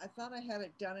I thought I had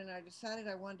it done, and I decided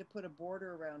I wanted to put a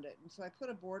border around it, and so I put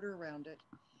a border around it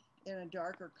in a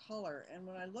darker color. And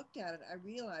when I looked at it, I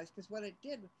realized, because what it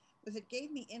did, was it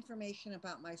gave me information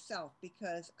about myself,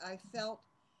 because I felt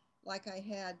like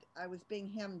I was being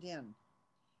hemmed in.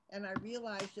 And I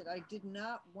realized that I did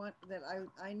not want that.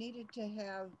 I needed to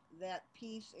have that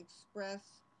piece express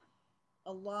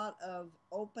a lot of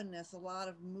openness, a lot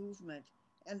of movement,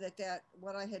 and that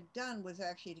what I had done was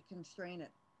actually to constrain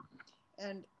it.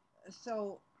 And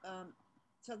so,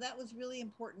 so that was really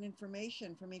important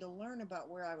information for me to learn about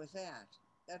where I was at.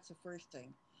 That's the first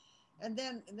thing. And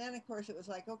then of course it was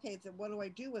like, okay, so what do I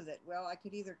do with it? Well, I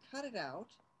could either cut it out,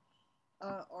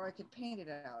 or I could paint it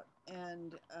out.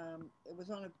 And it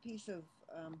was on a piece of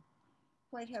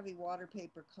quite heavy water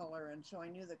paper color, and so I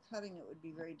knew that cutting it would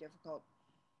be very difficult.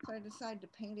 So I decided to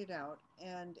paint it out,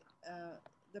 and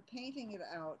the painting it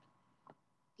out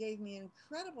gave me an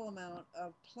incredible amount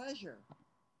of pleasure,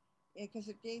 because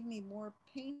it gave me more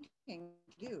painting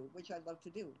to do, which I love to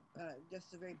do,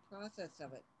 just the very process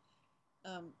of it.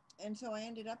 And so I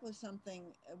ended up with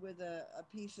something, with a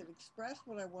piece that expressed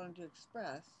what I wanted to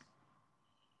express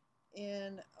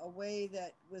in a way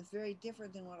that was very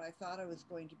different than what I thought I was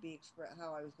going to be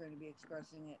how I was going to be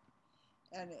expressing it.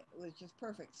 And it was just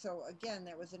perfect. So again,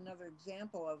 that was another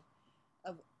example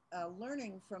of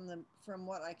learning from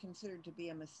what I considered to be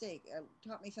a mistake. It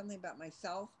taught me something about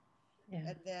myself,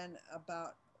 and then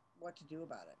about what to do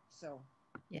about it. So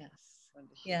yes,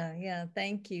 yeah.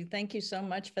 Thank you so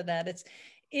much for that.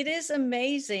 It is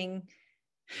amazing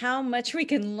how much we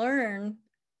can learn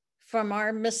from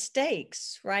our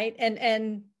mistakes, right?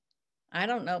 And I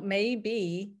don't know,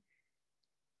 maybe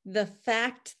the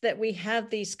fact that we have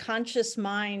these conscious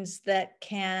minds that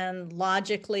can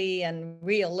logically and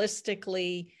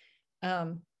realistically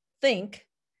think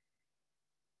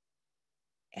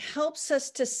helps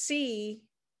us to see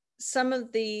some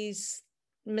of these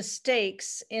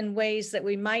mistakes in ways that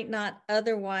we might not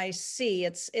otherwise see.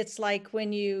 It's like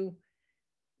when you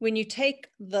take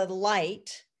the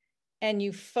light and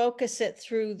you focus it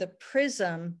through the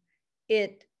prism,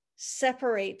 it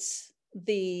separates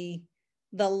the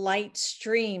light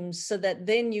streams so that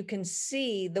then you can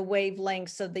see the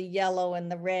wavelengths of the yellow and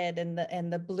the red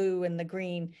and the blue and the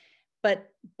green.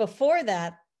 But before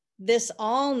that, this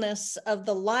allness of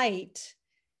the light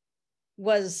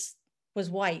was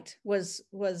white,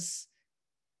 was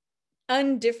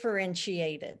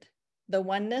undifferentiated, the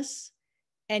oneness.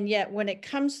 And yet when it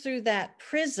comes through that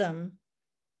prism,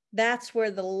 that's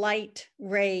where the light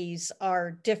rays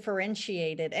are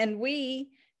differentiated. And we,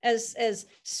 as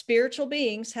spiritual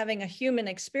beings having a human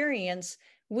experience,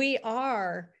 we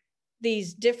are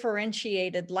these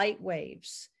differentiated light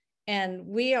waves. And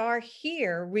we are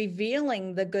here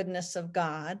revealing the goodness of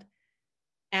God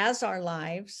as our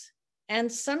lives.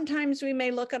 And sometimes we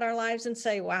may look at our lives and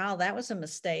say, wow, that was a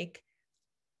mistake.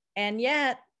 And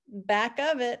yet, back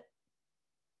of it,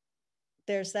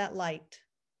 there's that light,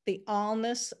 the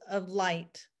allness of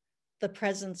light, the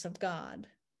presence of God.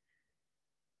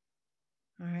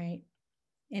 All right.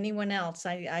 Anyone else?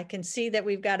 I can see that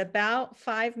we've got about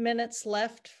 5 minutes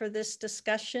left for this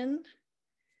discussion.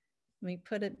 Let me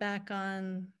put it back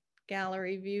on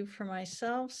gallery view for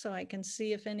myself so I can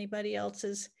see if anybody else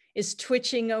is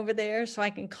twitching over there so I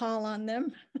can call on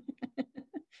them.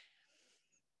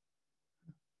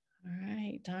 All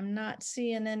right, I'm not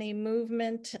seeing any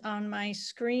movement on my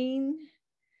screen.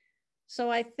 So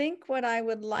I think what I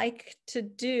would like to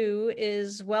do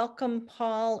is welcome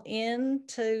Paul in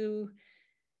to,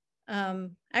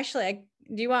 actually,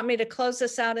 do you want me to close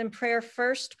this out in prayer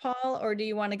first, Paul, or do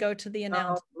you want to go to the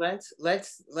announcement?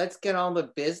 Let's get all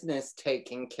the business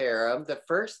taken care of. The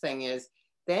first thing is,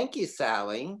 thank you,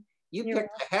 Sally. You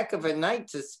picked a heck of a night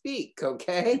to speak,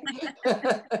 okay?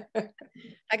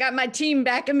 I got my team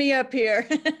backing me up here.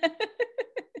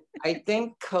 I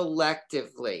think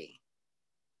collectively,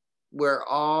 we're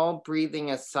all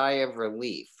breathing a sigh of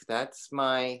relief. That's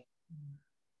my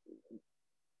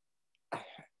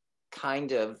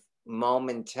kind of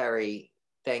momentary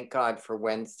thank God for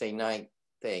Wednesday night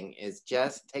thing, is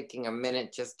just taking a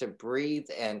minute just to breathe.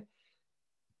 And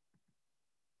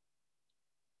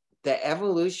the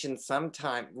evolution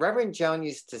sometime, Reverend Joan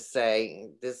used to say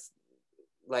this,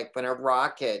 like when a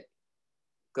rocket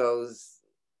goes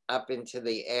up into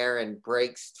the air and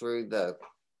breaks through the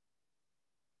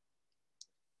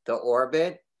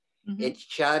orbit, it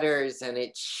shudders and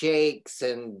it shakes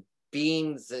and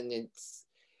beams, and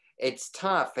it's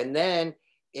tough. And then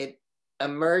it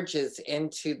emerges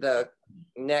into the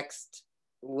next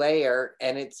layer,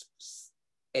 and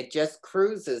it just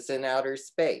cruises in outer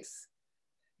space.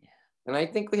 Yeah. And I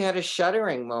think we had a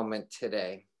shuddering moment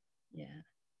today. Yeah.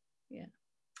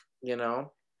 You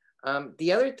know,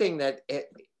 the other thing that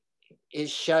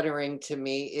is shuddering to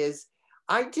me is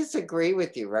I disagree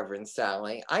with you, Reverend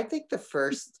Sally. I think the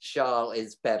first shawl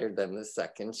is better than the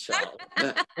second shawl.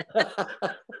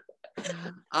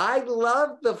 I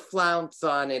love the flounce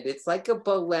on it. It's like a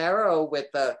bolero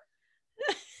with a,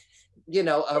 you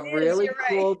know, a really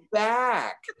cool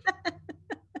back.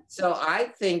 So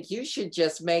I think you should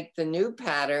just make the new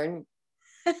pattern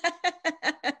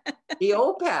the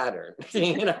old pattern,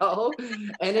 you know,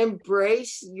 and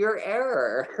embrace your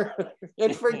error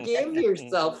and forgive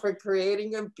yourself for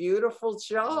creating a beautiful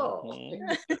shawl.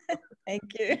 Thank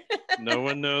you. No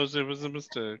one knows it was a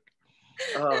mistake.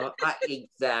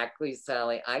 Exactly,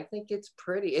 Sally. I think it's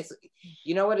pretty. It's,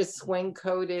 you know what a swing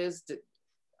coat is?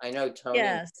 I know Tony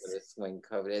knows what a swing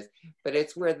coat is, but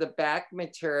it's where the back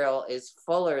material is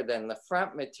fuller than the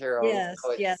front material. Yes,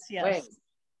 so it yes, swings. yes.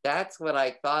 That's what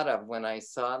I thought of when I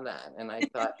saw that. And I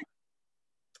thought,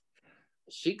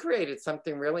 she created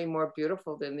something really more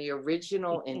beautiful than the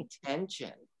original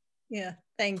intention. Yeah,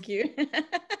 thank you.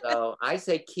 So I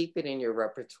say keep it in your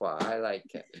repertoire. I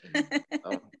like it.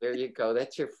 Oh, there you go.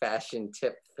 That's your fashion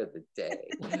tip for the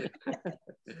day.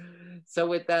 So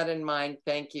with that in mind,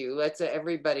 thank you. Let's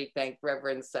everybody thank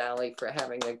Reverend Sally for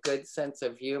having a good sense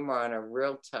of humor on a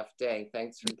real tough day.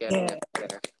 Thanks for getting it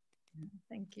there.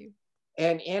 Thank you.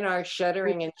 And in our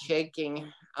shuddering and shaking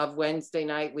of Wednesday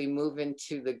night, we move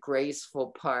into the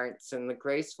graceful parts. And the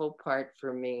graceful part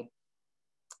for me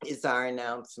is our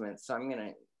announcements. So I'm going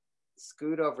to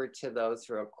scoot over to those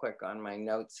real quick on my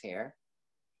notes here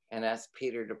and ask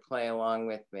Peter to play along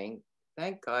with me.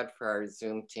 Thank God for our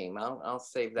Zoom team. I'll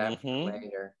save that for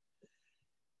later.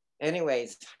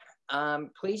 Anyways,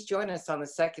 please join us on the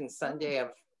second Sunday of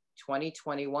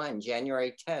 2021,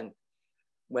 January 10th,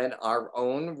 when our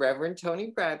own Reverend Tony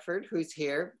Bradford, who's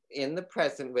here in the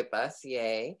present with us,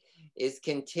 yay, is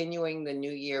continuing the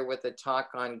new year with a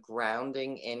talk on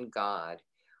grounding in God.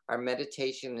 Our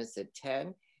meditation is at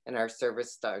 10 and our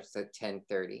service starts at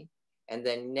 10:30. And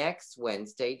then next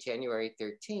Wednesday, January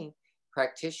 13th,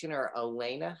 practitioner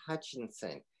Elena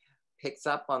Hutchinson picks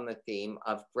up on the theme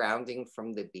of grounding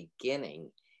from the beginning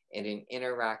in an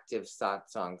interactive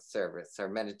satsang service. Our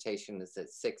meditation is at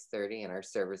 6:30 and our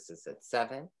service is at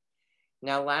 7.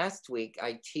 Now, last week,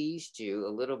 I teased you a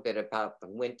little bit about the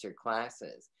winter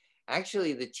classes.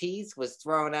 Actually, the tease was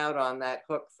thrown out on that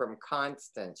hook from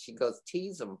Constance. She goes,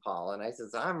 tease them, Paul. And I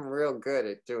says, I'm real good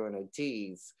at doing a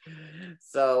tease.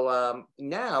 So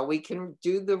now we can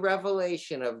do the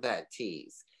revelation of that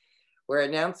tease. We're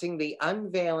announcing the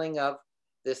unveiling of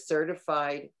the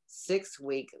certified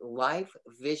 6-week life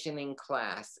visioning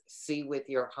class, See With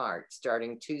Your Heart,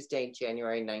 starting Tuesday,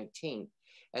 January 19th.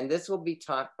 And this will be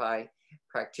taught by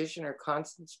practitioner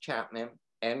Constance Chapman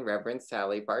and Reverend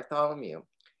Sally Bartholomew.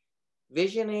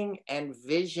 Visioning and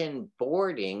vision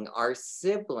boarding are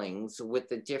siblings with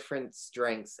the different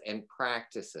strengths and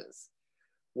practices.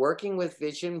 Working with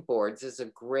vision boards is a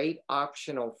great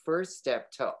optional first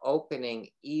step to opening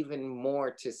even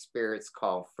more to Spirit's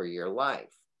call for your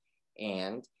life.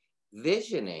 And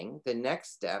visioning, the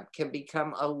next step, can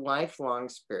become a lifelong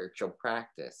spiritual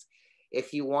practice.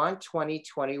 If you want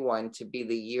 2021 to be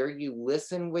the year you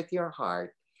listen with your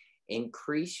heart,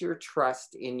 increase your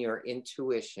trust in your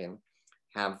intuition,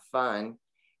 have fun,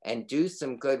 and do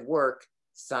some good work,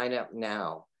 sign up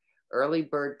now. Early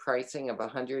bird pricing of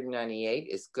 $198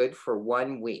 is good for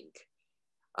 1 week.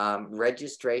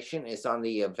 Registration is on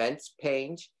the events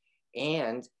page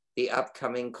and the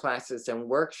upcoming classes and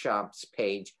workshops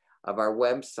page of our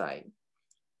website.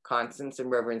 Constance and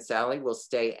Reverend Sally will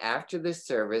stay after the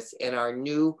service in our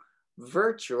new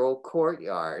virtual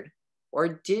courtyard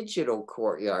or digital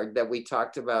courtyard that we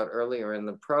talked about earlier in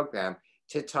the program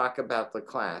to talk about the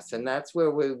class. And that's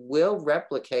where we will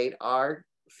replicate our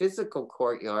physical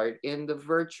courtyard in the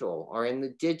virtual or in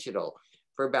the digital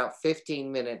for about 15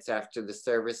 minutes after the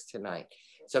service tonight.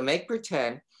 So make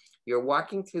pretend you're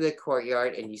walking through the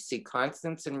courtyard and you see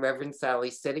Constance and Reverend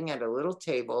Sally sitting at a little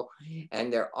table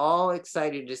and they're all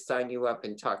excited to sign you up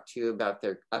and talk to you about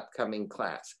their upcoming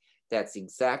class. That's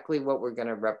exactly what we're going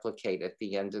to replicate at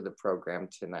the end of the program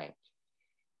tonight.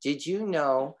 Did you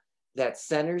know that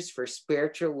Centers for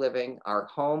Spiritual Living, our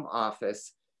home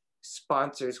office,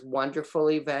 sponsors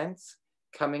wonderful events?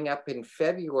 Coming up in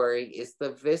February is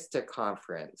the Vista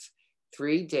Conference,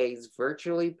 3 days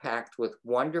virtually packed with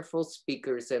wonderful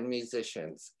speakers and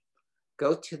musicians.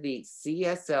 Go to the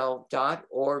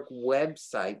csl.org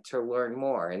website to learn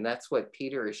more, and that's what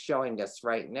Peter is showing us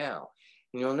right now.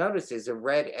 And you'll notice there's a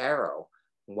red arrow.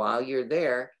 While you're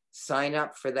there, sign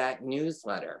up for that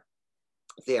newsletter.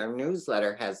 Their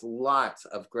newsletter has lots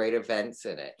of great events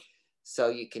in it. So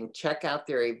you can check out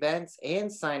their events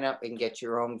and sign up and get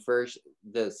your own version,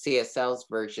 the CSL's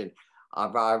version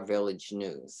of our village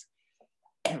news.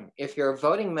 If you're a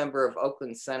voting member of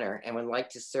Oakland Center and would like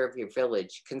to serve your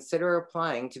village, consider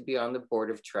applying to be on the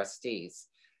Board of Trustees.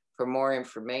 For more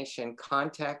information,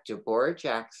 contact Deborah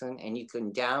Jackson, and you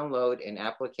can download an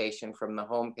application from the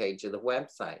homepage of the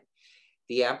website.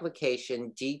 The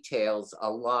application details a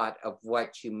lot of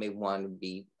what you may want to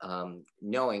be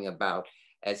knowing about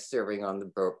as serving on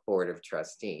the Board of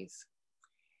Trustees.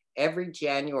 Every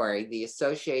January, the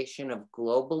Association of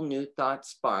Global New Thought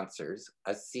sponsors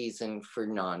a season for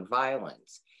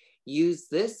nonviolence. Use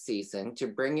this season to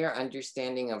bring your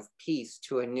understanding of peace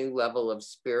to a new level of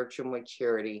spiritual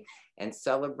maturity and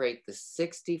celebrate the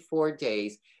 64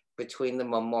 days between the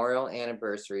memorial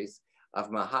anniversaries of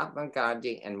Mahatma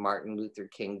Gandhi and Martin Luther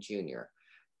King Jr.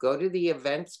 Go to the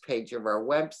events page of our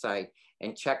website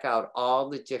and check out all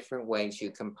the different ways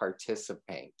you can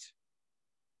participate.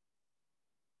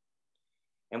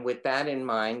 And with that in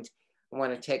mind, I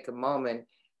want to take a moment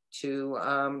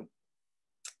to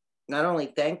not only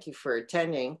thank you for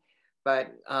attending,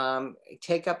 but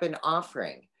take up an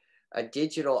offering, a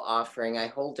digital offering. I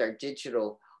hold our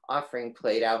digital offering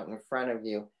plate out in front of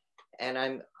you.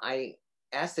 And I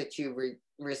ask that you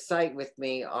recite with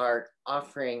me our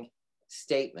offering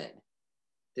statement.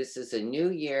 This is a new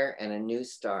year and a new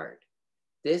start.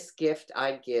 This gift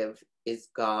I give is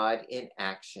God in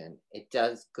action. It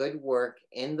does good work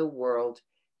in the world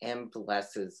and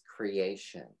blesses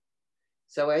creation.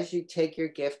 So as you take your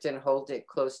gift and hold it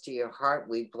close to your heart,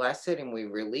 we bless it and we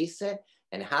release it.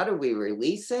 And how do we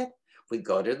release it? We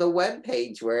go to the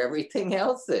webpage where everything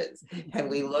else is, and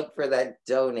we look for that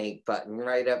donate button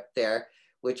right up there,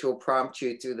 which will prompt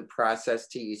you through the process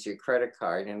to use your credit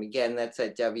card. And again, that's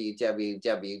at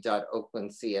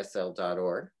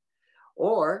www.oaklandcsl.org.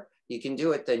 Or you can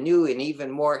do it the new and even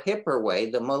more hipper way,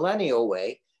 the millennial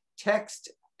way. Text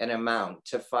an amount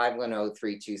to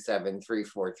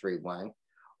 510-327-3431.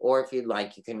 Or if you'd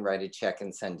like, you can write a check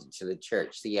and send it to the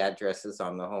church. The address is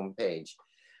on the homepage.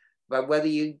 But whether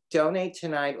you donate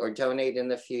tonight or donate in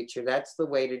the future, that's the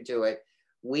way to do it.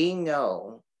 We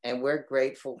know and we're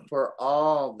grateful for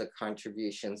all the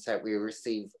contributions that we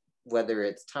receive, whether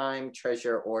it's time,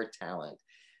 treasure, or talent.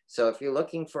 So if you're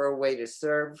looking for a way to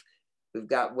serve, we've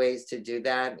got ways to do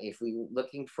that. If we're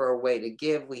looking for a way to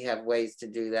give, we have ways to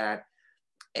do that.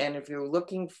 And if you're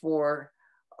looking for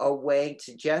a way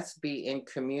to just be in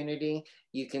community,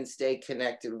 you can stay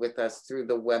connected with us through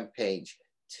the webpage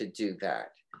to do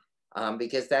that.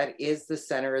 Because that is the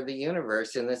center of the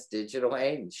universe in this digital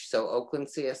age. So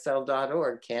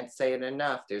oaklandcsl.org, can't say it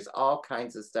enough. There's all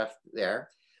kinds of stuff there.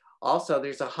 Also,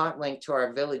 there's a hot link to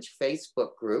our village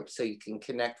Facebook group, so you can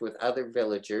connect with other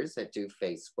villagers that do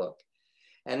Facebook.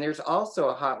 And there's also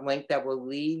a hot link that will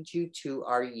lead you to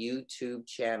our YouTube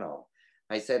channel.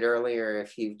 I said earlier,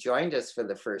 if you've joined us for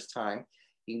the first time,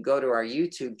 you can go to our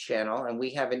YouTube channel, and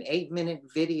we have an 8-minute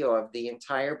video of the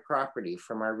entire property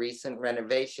from our recent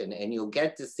renovation, and you'll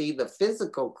get to see the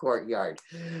physical courtyard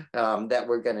that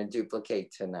we're going to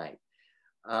duplicate tonight.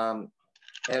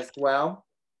 As well,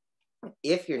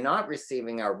 if you're not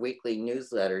receiving our weekly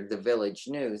newsletter, The Village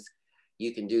News,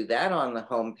 you can do that on the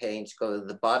homepage. Go to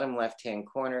the bottom left-hand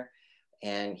corner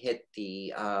and hit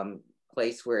the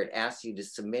place where it asks you to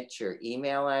submit your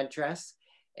email address,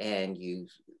 and you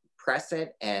press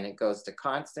it and it goes to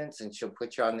Constance, and she'll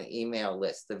put you on the email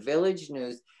list. The Village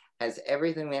News has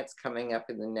everything that's coming up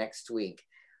in the next week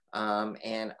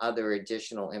and other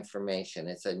additional information.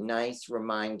 It's a nice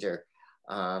reminder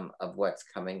of what's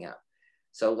coming up.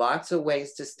 So lots of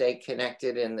ways to stay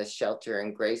connected in the shelter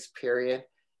and grace period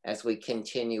as we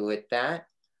continue with that.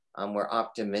 We're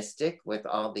optimistic with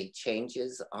all the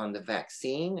changes on the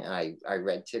vaccine. I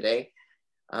read today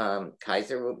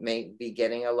Kaiser may be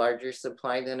getting a larger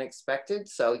supply than expected,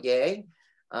 so yay.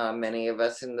 Many of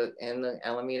us in the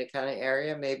Alameda County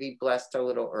area may be blessed a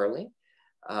little early.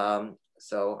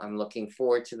 So I'm looking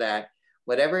forward to that.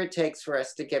 Whatever it takes for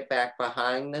us to get back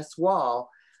behind this wall,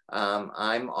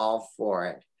 I'm all for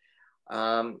it.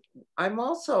 I'm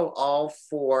also all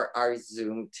for our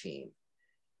Zoom team.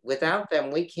 Without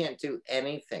them, we can't do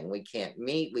anything. We can't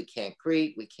meet, we can't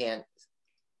greet, we can't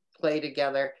play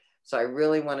together. So I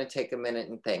really want to take a minute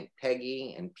and thank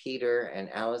Peggy and Peter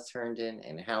and Alice Herndon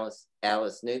and Alice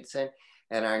Knudsen,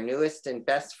 and our newest and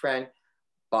best friend,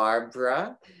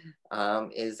 Barbara,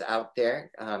 is out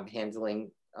there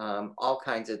handling all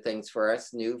kinds of things for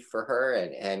us, new for her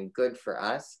and good for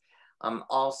us.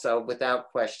 Also,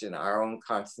 without question, our own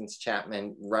Constance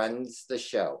Chapman runs the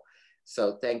show.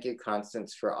 So thank you,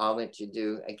 Constance, for all that you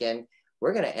do. Again,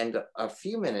 we're going to end a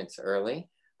few minutes early,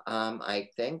 I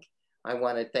think. I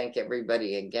want to thank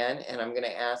everybody again, and I'm going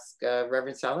to ask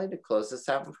Reverend Sally to close us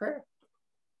out in prayer.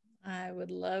 I would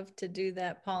love to do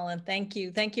that, Paul, and thank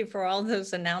you. Thank you for all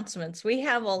those announcements. We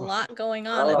have a lot going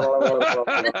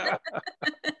on.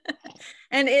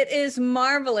 And it is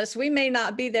marvelous. We may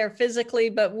not be there physically,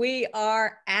 but we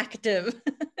are active.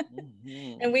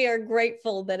 And we are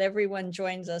grateful that everyone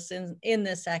joins us in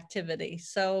this activity.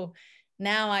 So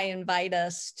now I invite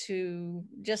us to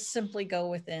just simply go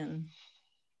within.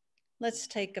 Let's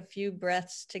take a few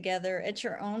breaths together at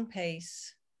your own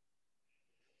pace.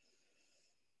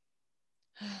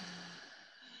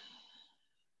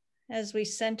 As we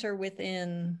center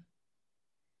within,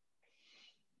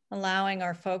 allowing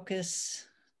our focus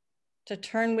to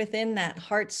turn within that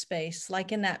heart space,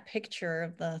 like in that picture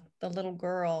of the little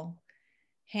girl,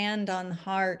 hand on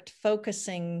heart,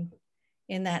 focusing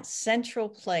in that central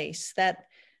place, that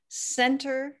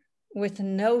center with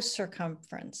no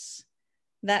circumference,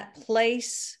 that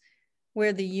place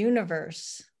where the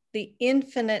universe, the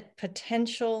infinite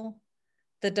potential,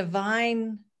 the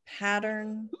divine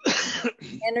pattern,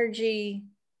 energy,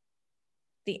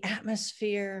 the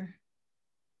atmosphere,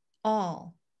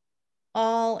 all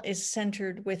is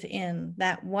centered within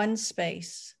that one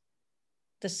space,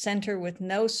 the center with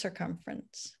no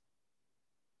circumference.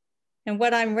 And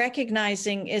what I'm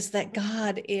recognizing is that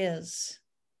God is.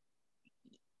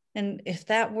 And if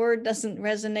that word doesn't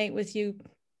resonate with you,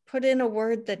 put in a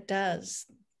word that does.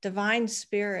 Divine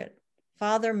Spirit,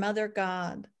 Father, Mother,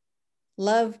 God,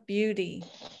 love, beauty,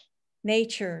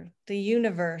 nature, the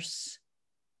universe,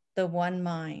 the one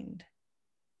mind.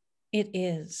 It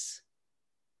is.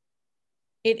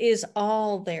 It is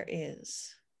all there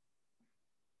is.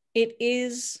 It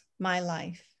is my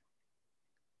life.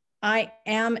 I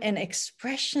am an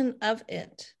expression of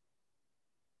it,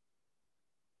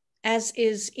 as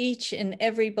is each and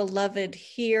every beloved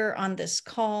here on this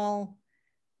call,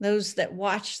 those that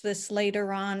watch this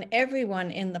later on, everyone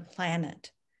in the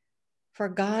planet. For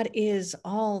God is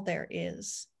all there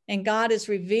is, and God is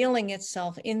revealing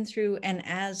itself in, through, and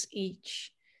as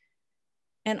each.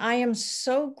 And I am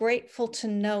so grateful to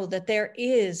know that there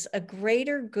is a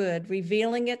greater good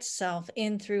revealing itself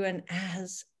in, through, and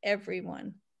as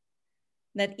everyone.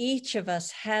 That each of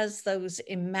us has those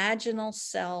imaginal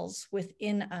cells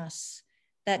within us,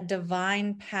 that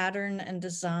divine pattern and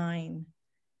design.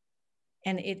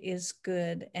 And it is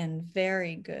good and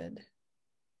very good.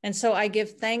 And so I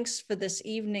give thanks for this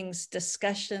evening's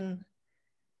discussion.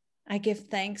 I give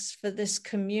thanks for this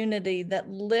community that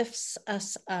lifts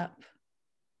us up.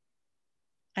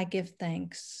 I give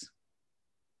thanks.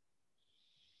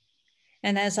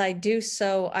 And as I do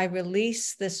so, I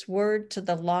release this word to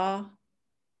the law,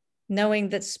 knowing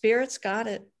that Spirit's got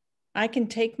it. I can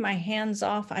take my hands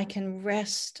off. I can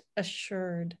rest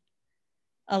assured,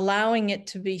 allowing it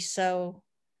to be so.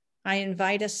 I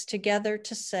invite us together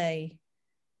to say,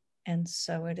 and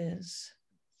so it is.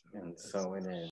 And so it is.